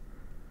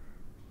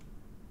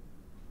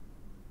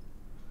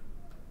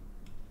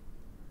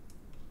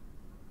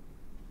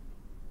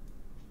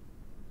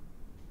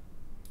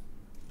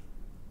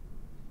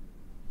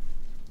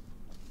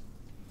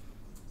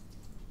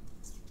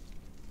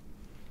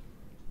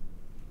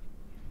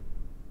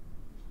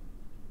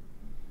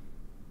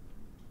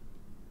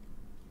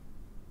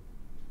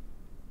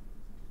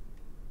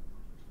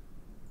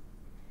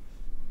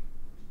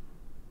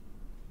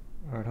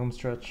 Alright, home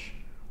stretch,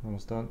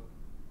 almost done.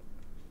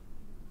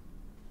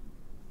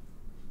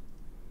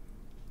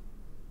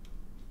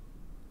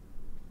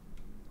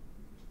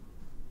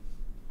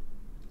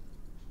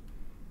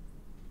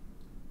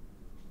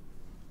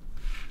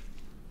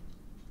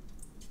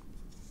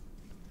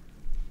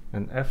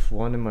 An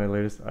F1 in my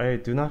latest. I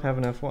do not have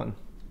an F1.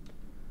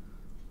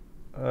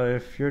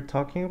 If you're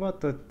talking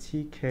about the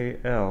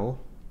TKL,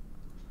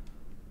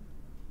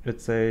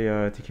 it's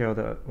a TKL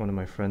that one of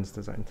my friends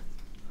designed.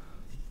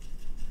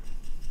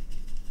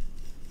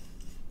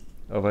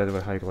 Oh, by the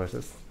way, hi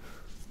glasses.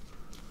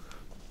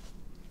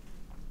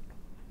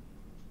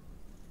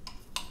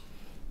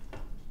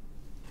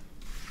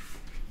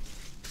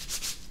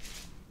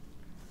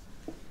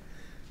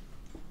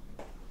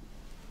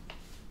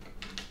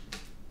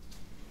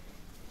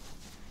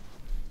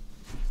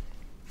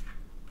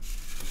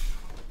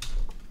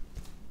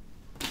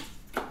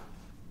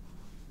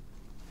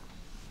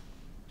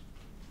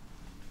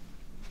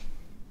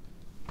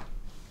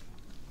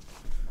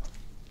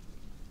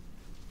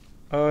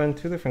 Oh, and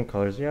two different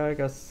colors. Yeah, I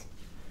guess.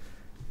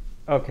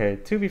 Okay,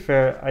 to be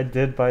fair, I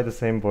did buy the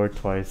same board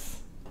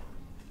twice.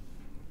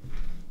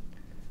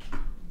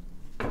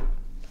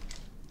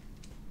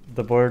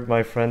 The board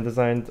my friend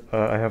designed,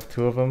 I have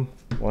two of them.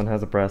 One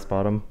has a brass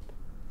bottom.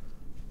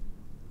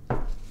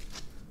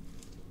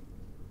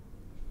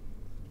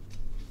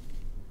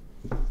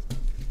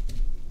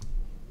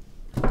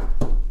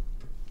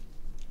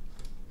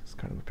 It's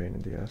kind of a pain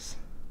in the ass.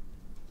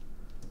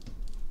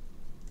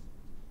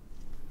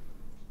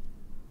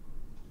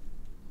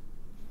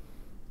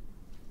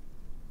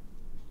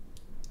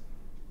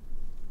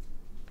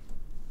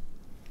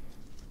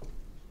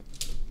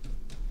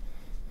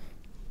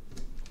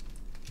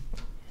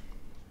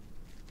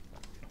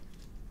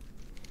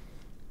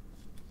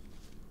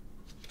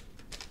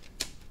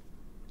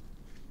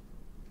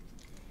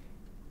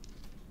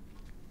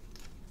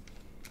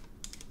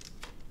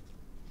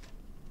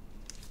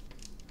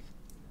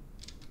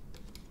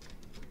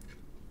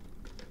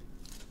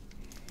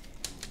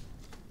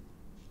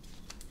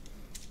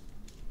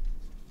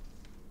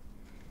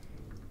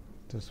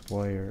 This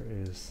wire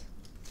is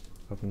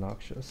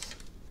obnoxious.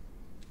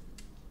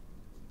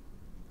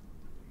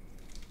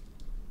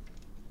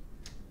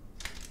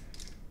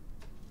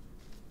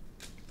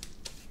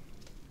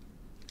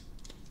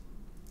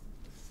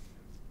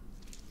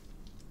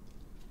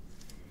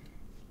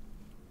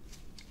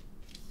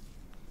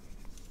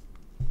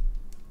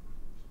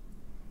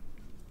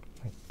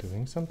 Am I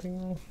doing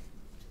something wrong?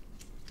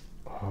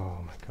 Oh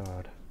my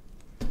god.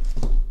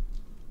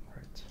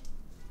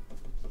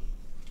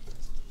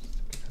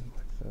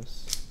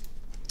 This.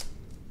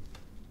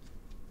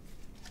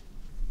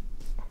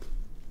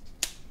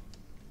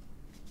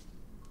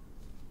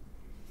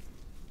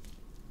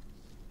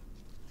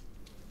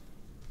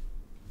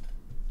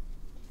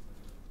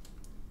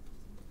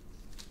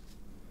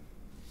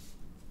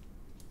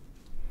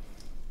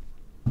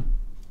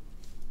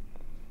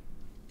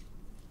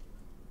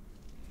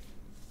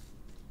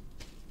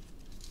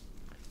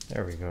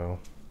 There we go.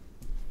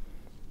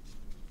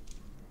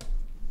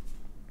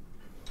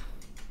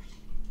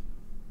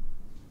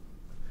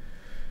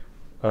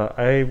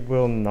 I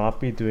will not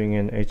be doing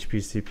an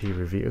HBCP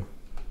review.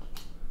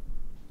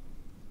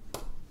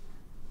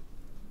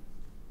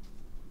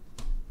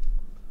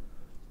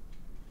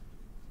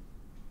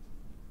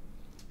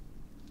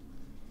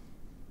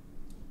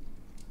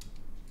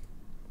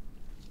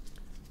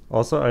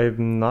 Also,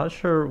 I'm not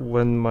sure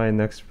when my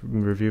next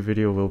review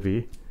video will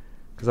be,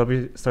 because I'll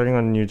be starting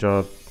on a new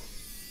job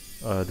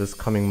this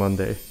coming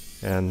Monday,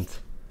 and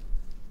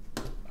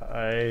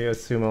I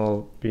assume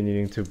I'll be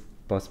needing to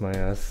bust my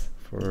ass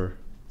for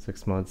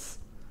 6 months.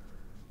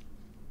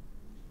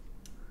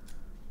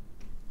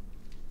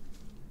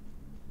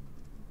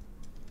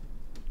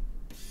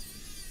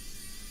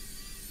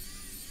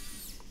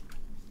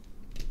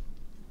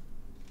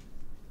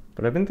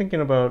 But I've been thinking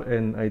about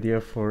an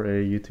idea for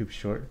a YouTube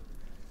short.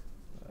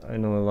 I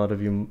know a lot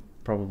of you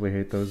probably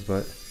hate those,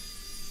 but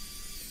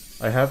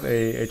I have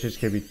a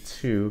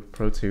HHKB2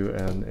 Pro 2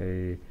 and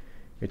a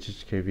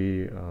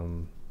HHKB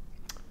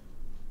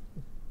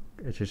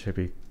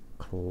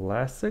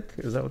Classic,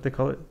 is that what they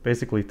call it?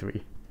 Basically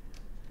 3.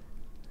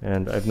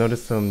 And I've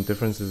noticed some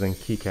differences in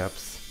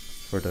keycaps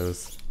for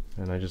those,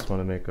 and I just want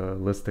to make a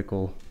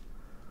listicle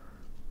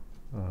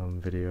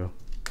video.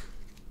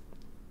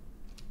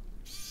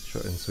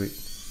 Short and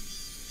sweet.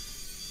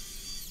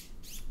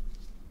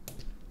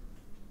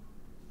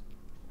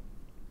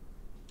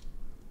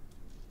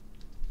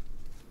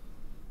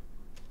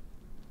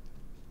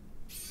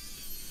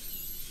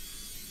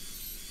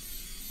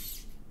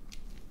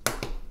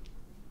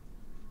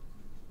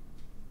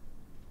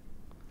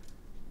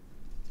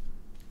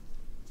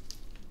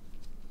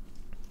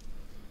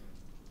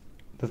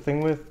 The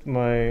thing with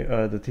my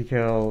the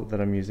TKL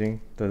that I'm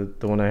using,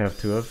 the one I have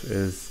 2 of,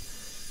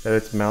 is that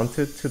it's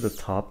mounted to the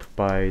top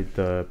by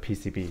the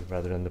PCB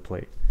rather than the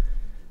plate,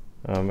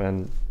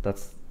 and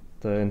that's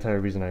the entire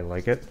reason I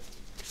like it.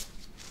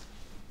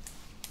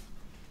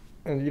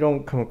 And you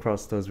don't come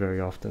across those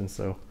very often,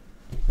 so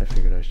I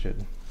figured I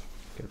should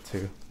get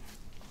 2.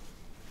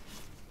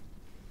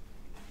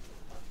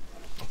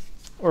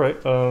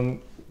 Alright,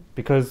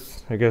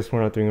 because I guess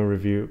we're not doing a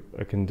review,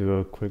 I can do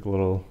a quick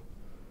little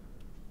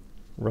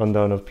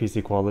rundown of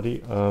PC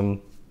quality.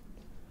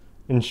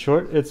 In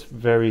short, it's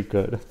very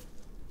good.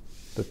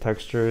 The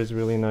texture is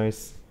really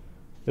nice.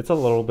 It's a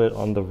little bit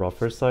on the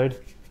rougher side,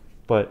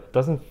 but it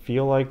doesn't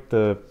feel like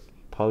the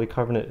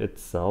polycarbonate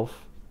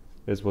itself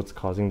is what's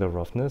causing the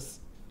roughness.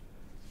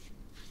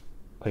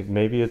 Like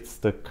maybe it's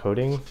the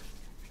coating.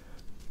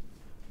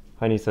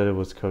 Heini said it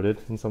was coated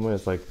in some way.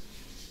 It's like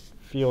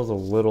feels a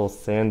little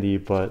sandy,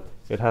 but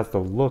it has the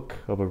look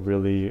of a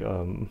really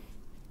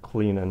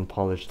clean and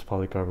polished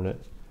polycarbonate.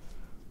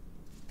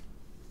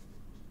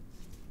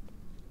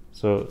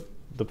 So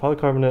the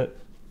polycarbonate,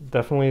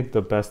 definitely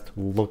the best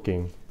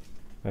looking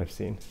I've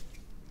seen.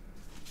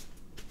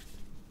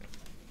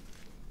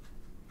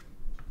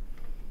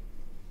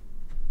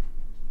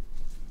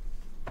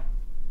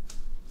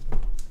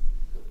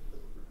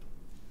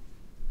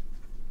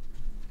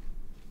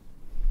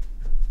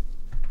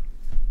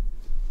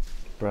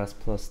 Brass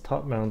Plus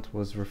top mount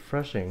was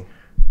refreshing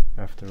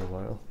after a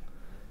while.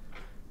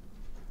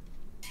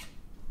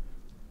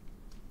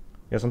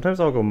 Yeah,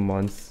 sometimes I'll go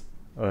months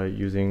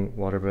using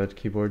waterbed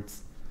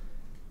keyboards,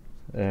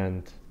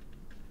 and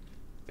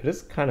it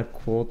is kind of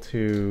cool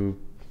to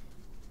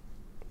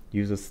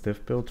use a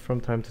stiff build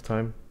from time to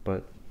time,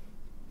 but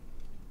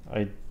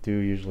I do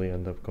usually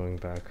end up going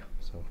back.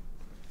 So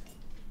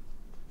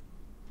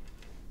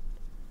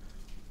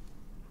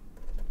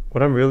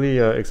what I'm really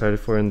excited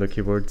for in the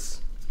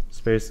keyboards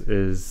space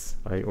is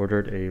I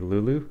ordered a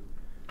Lulu.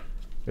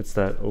 It's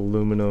that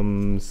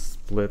aluminum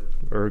split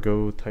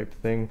ergo type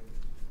thing,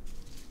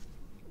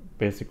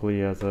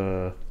 basically as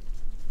a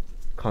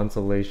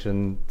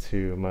consolation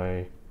to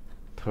my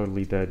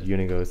totally dead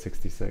Unigo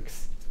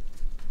 66.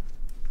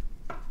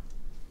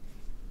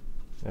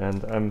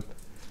 And I'm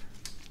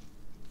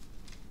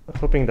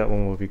hoping that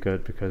one will be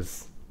good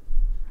because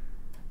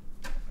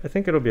I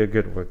think it'll be a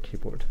good work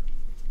keyboard.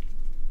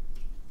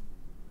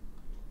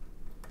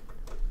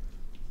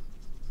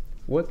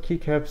 What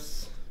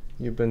keycaps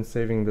you've been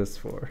saving this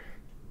for?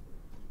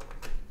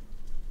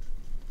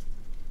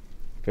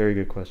 Very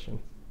good question.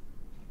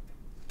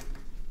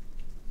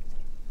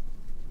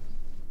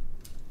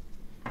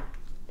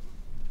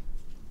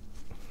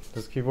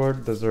 This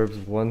keyboard deserves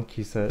 1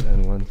 key set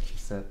and 1 key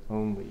set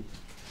only.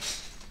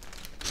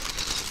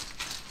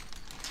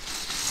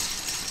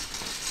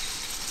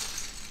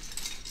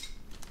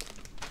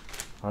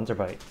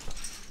 Hanserbite.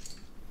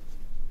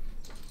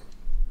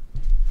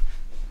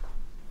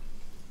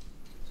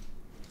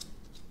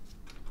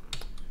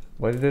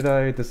 Why did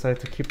I decide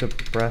to keep the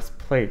brass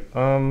plate?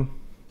 I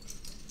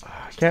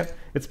can't,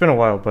 it's been a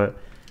while, but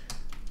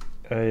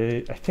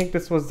I think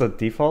this was the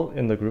default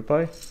in the group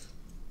buy.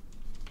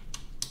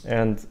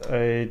 And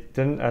I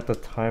didn't at the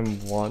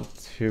time want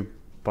to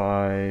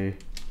buy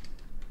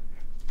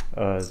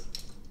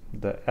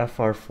the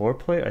FR4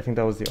 plate. I think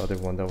that was the other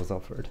one that was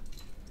offered.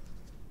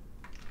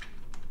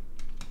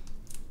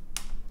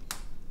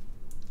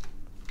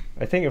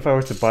 I think if I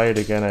were to buy it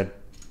again, I'd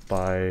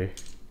buy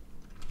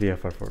the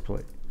FR4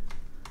 plate.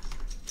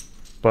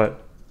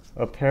 But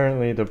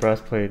apparently the brass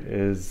plate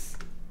is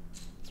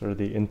sort of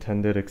the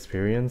intended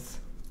experience,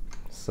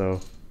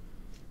 so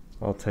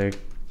I'll take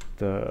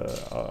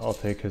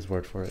his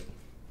word for it.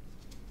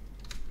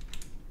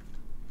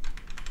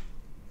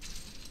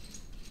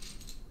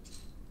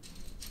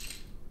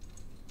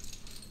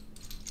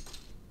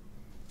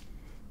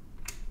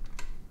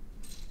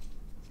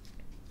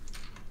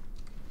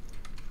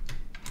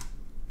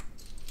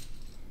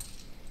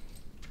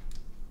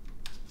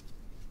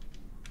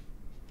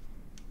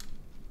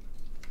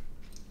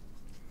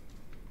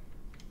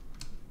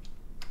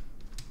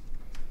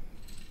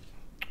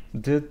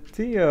 Did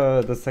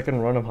the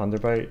second run of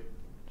Hyundai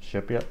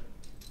ship yet?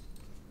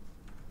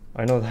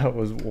 I know that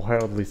was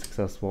wildly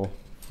successful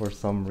for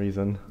some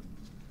reason.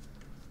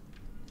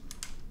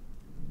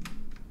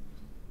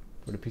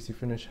 For the PC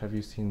finish, have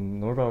you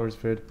seen Norbauer's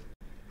vid?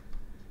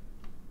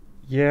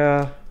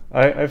 Yeah,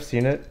 I've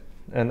seen it,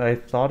 and I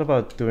thought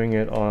about doing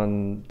it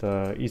on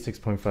the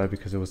E6.5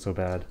 because it was so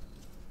bad.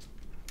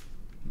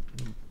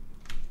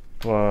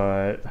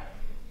 But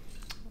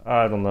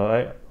I don't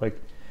know.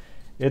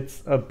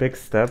 It's a big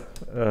step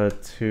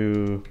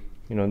to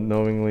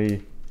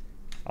knowingly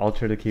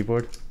alter the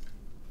keyboard.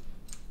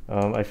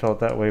 I felt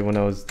that way when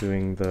I was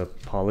doing the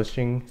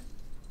polishing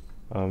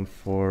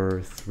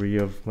for 3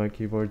 of my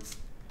keyboards.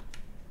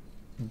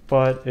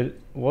 But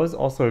it was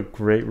also a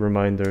great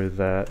reminder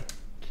that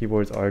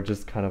keyboards are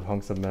just kind of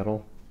hunks of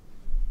metal.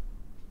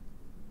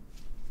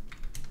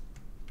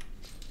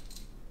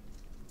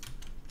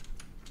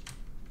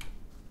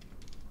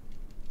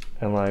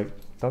 And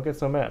don't get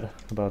so mad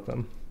about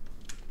them,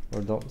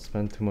 or don't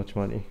spend too much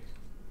money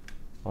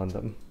on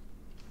them.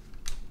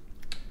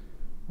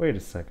 Wait a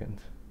second.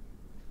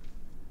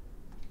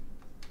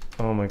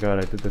 Oh my god,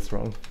 I did this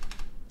wrong.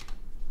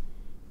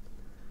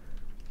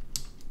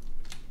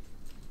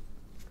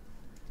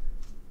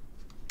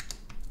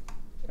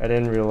 I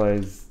didn't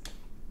realize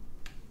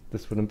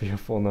this wouldn't be a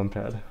full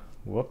numpad.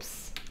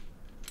 Whoops.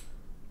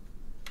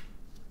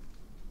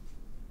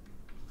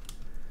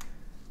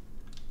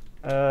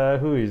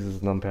 Who uses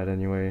numpad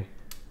anyway?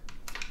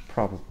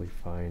 Probably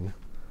fine.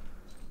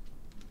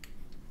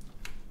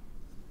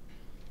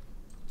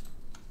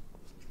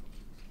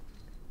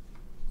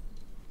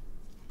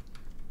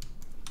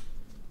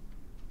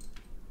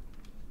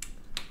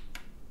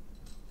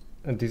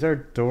 And these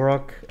are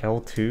Duroc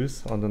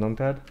L2s on the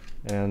numpad,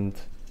 and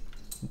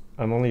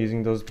I'm only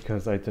using those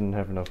because I didn't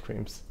have enough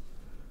creams.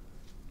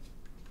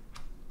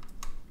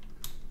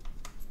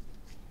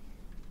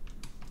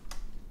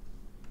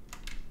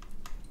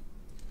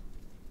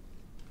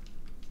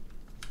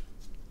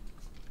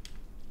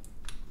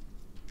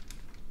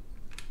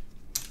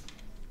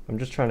 I'm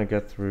just trying to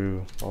get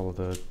through all of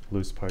the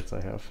loose parts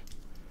I have.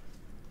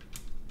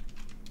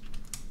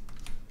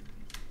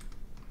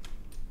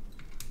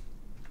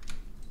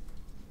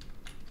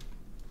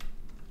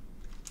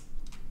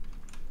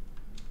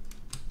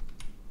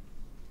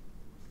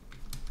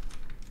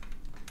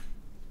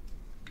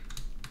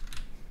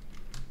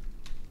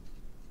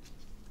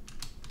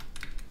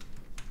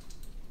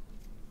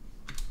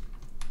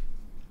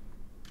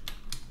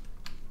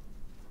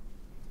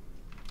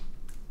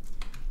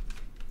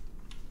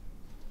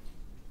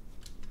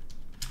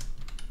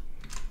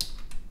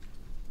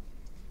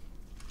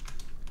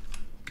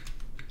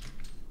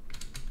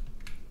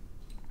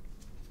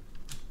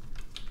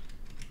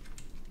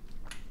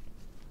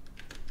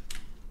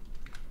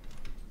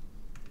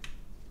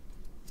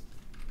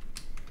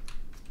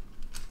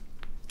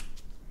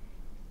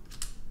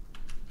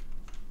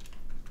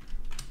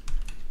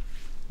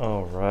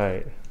 All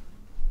right,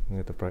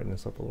 get the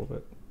brightness up a little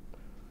bit.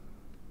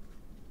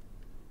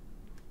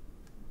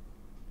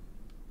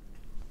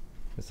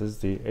 This is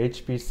the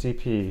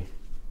HBCP,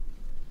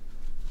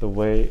 the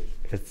way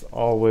it's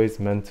always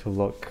meant to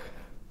look,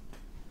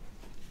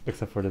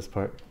 except for this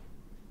part.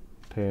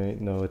 Pay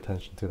no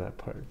attention to that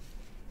part.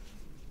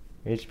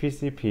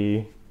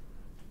 HBCP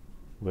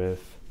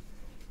with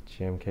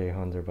GMK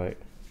Hyundai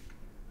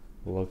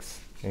looks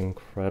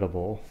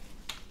incredible.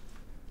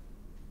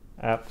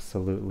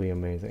 Absolutely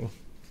amazing.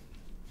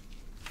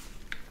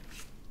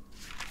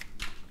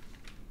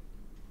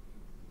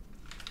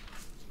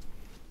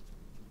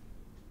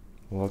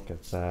 Look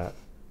at that.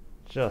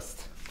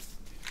 Just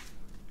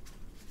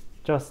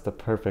the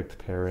perfect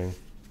pairing.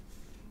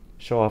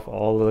 Show off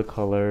all of the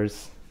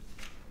colors.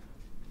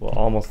 Well,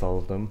 almost all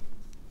of them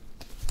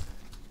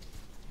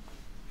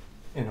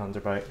in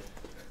Hyundai,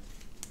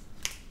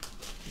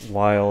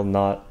 while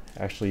not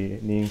actually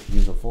needing to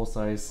use a full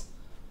size.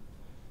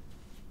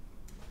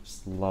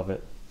 Just love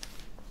it.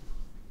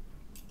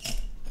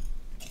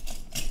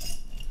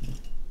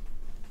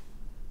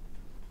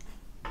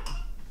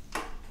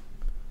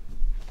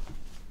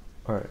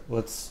 All right,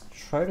 let's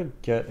try to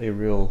get a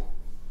real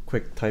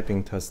quick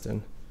typing test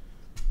in.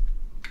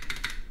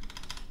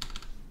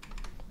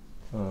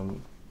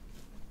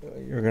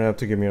 You're gonna have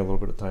to give me a little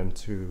bit of time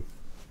to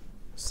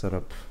set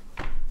up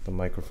the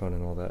microphone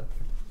and all that.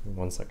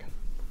 1 second.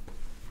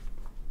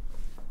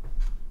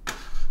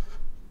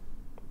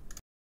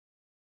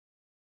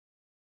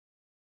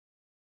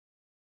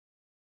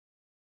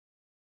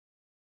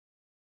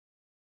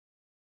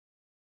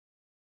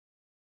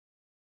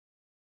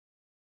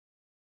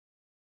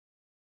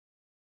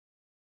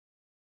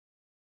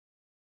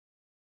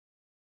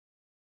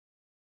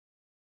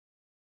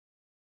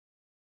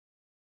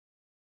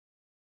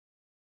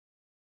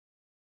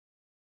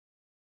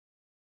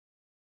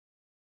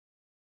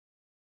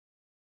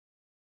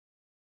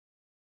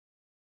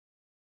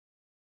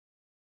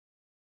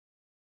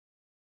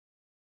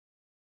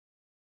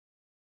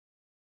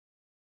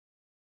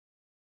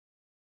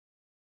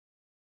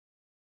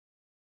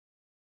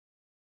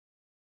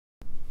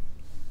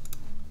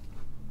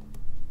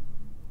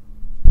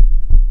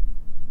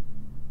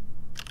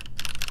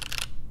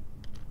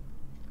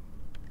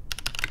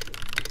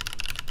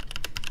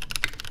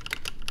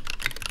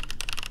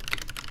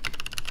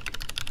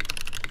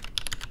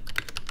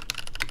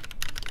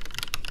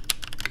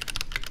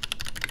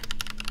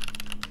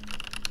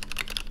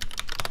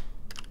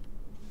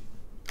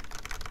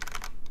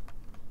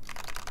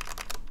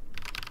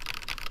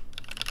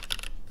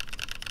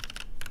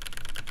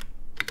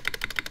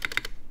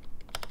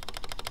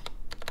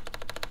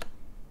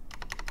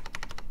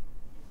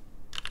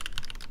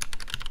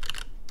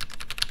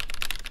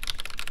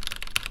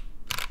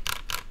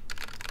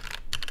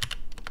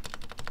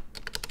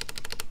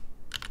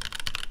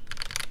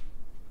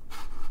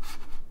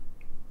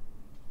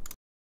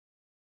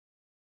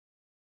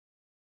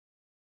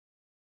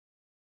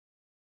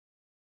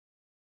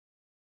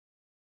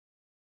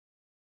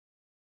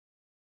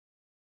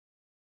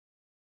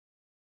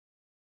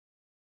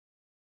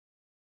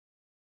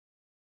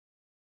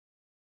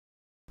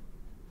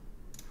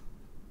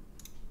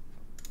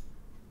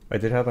 I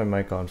did have my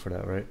mic on for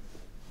that, right?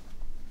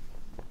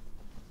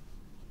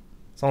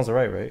 Sounds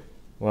alright, right?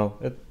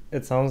 Well,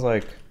 it sounds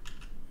like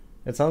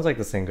the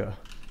Singa,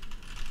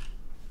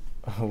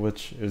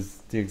 which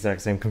is the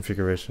exact same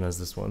configuration as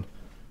this one.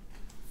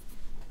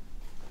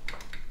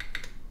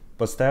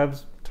 But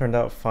stabs turned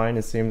out fine,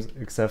 it seems,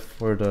 except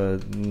for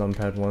the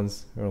numpad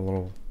ones. They're a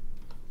little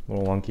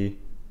wonky.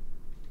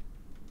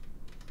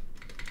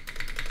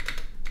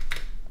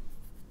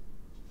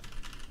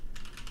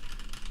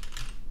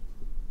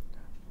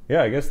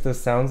 Yeah, I guess this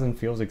sounds and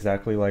feels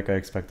exactly like I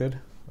expected.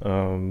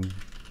 You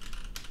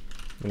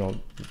know,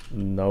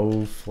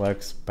 no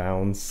flex,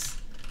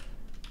 bounce,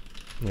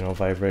 you know,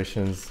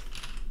 vibrations.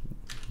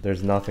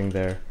 There's nothing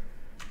there.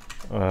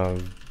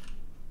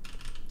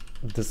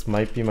 This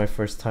might be my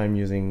first time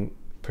using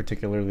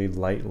particularly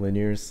light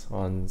linears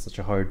on such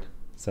a hard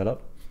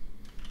setup.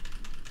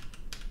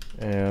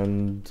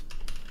 And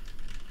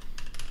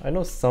I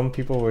know some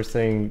people were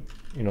saying,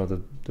 you know,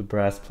 the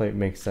brass plate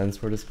makes sense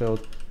for this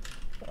build.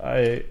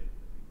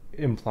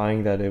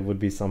 Implying that it would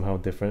be somehow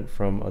different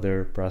from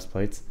other brass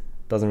plates.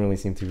 Doesn't really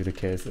seem to be the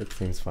case. It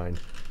seems fine.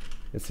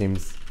 It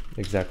seems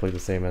exactly the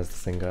same as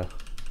the Singa.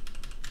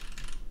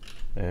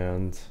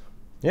 And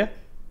yeah,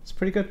 it's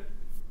pretty good.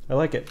 I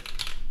like it.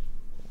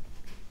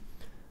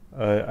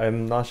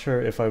 I'm not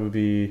sure if I would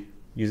be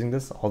using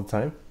this all the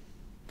time,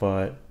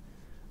 but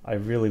I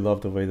really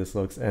love the way this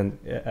looks, and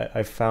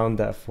I found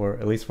that for,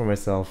 at least for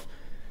myself,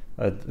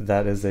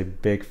 that is a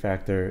big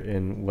factor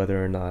in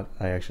whether or not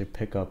I actually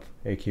pick up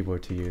a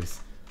keyboard to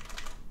use.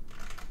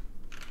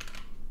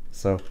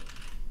 So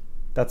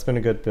that's been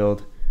a good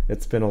build.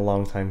 It's been a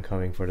long time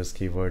coming for this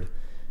keyboard.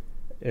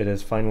 It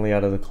is finally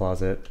out of the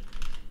closet,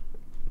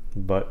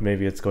 but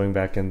maybe it's going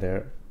back in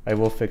there. I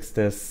will fix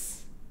this.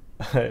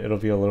 It'll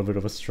be a little bit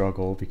of a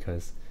struggle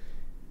because,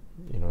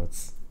 you know,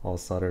 it's all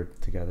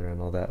soldered together and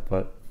all that,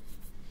 but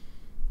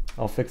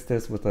I'll fix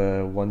this with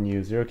a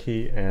 1U0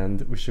 key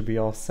and we should be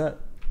all set.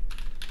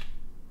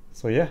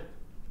 So yeah,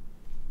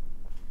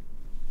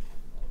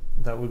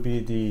 that would be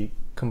the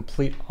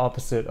complete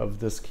opposite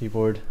of this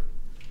keyboard,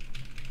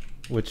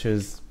 which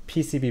is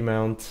PCB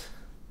mount,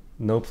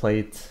 no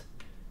plate,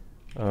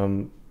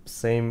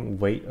 same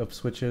weight of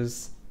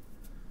switches,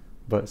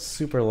 but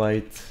super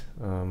light.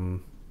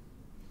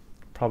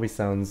 Probably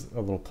sounds a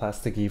little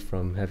plasticky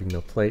from having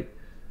no plate,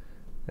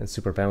 and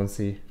super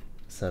bouncy,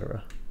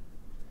 etc.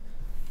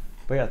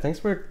 But yeah, thanks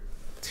for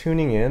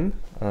tuning in.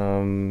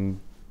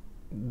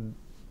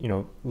 You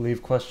know,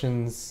 leave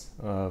questions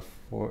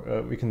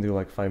for we can do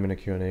like 5-minute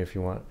Q&A if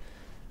you want.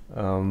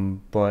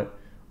 But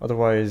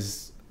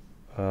otherwise,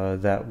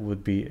 that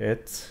would be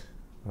it.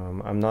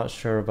 I'm not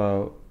sure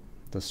about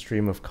the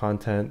stream of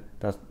content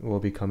that will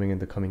be coming in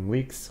the coming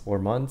weeks or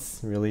months,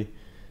 really.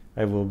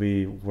 I will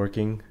be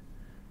working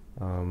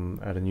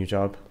at a new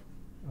job,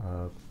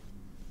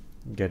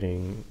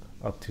 getting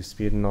up to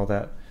speed and all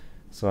that.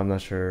 So I'm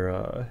not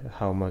sure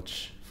how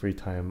much free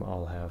time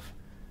I'll have,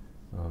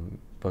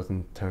 both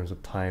in terms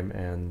of time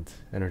and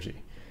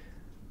energy.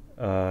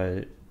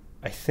 I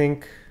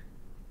think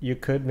you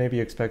could maybe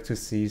expect to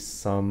see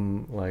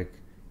some like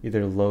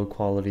either low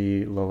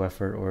quality, low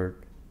effort, or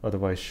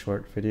otherwise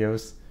short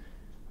videos.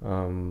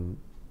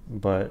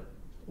 But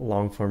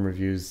long form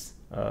reviews,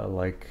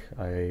 like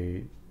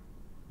I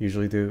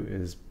usually do,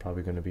 is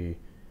probably going to be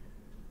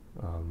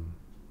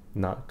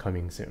not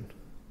coming soon.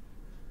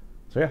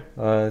 So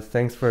yeah,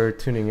 thanks for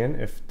tuning in.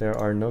 If there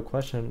are no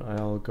questions,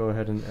 I'll go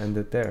ahead and end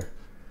it there.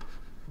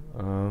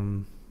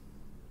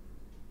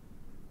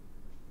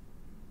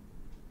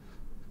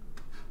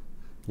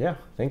 Yeah,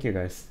 thank you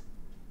guys.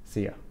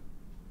 See ya.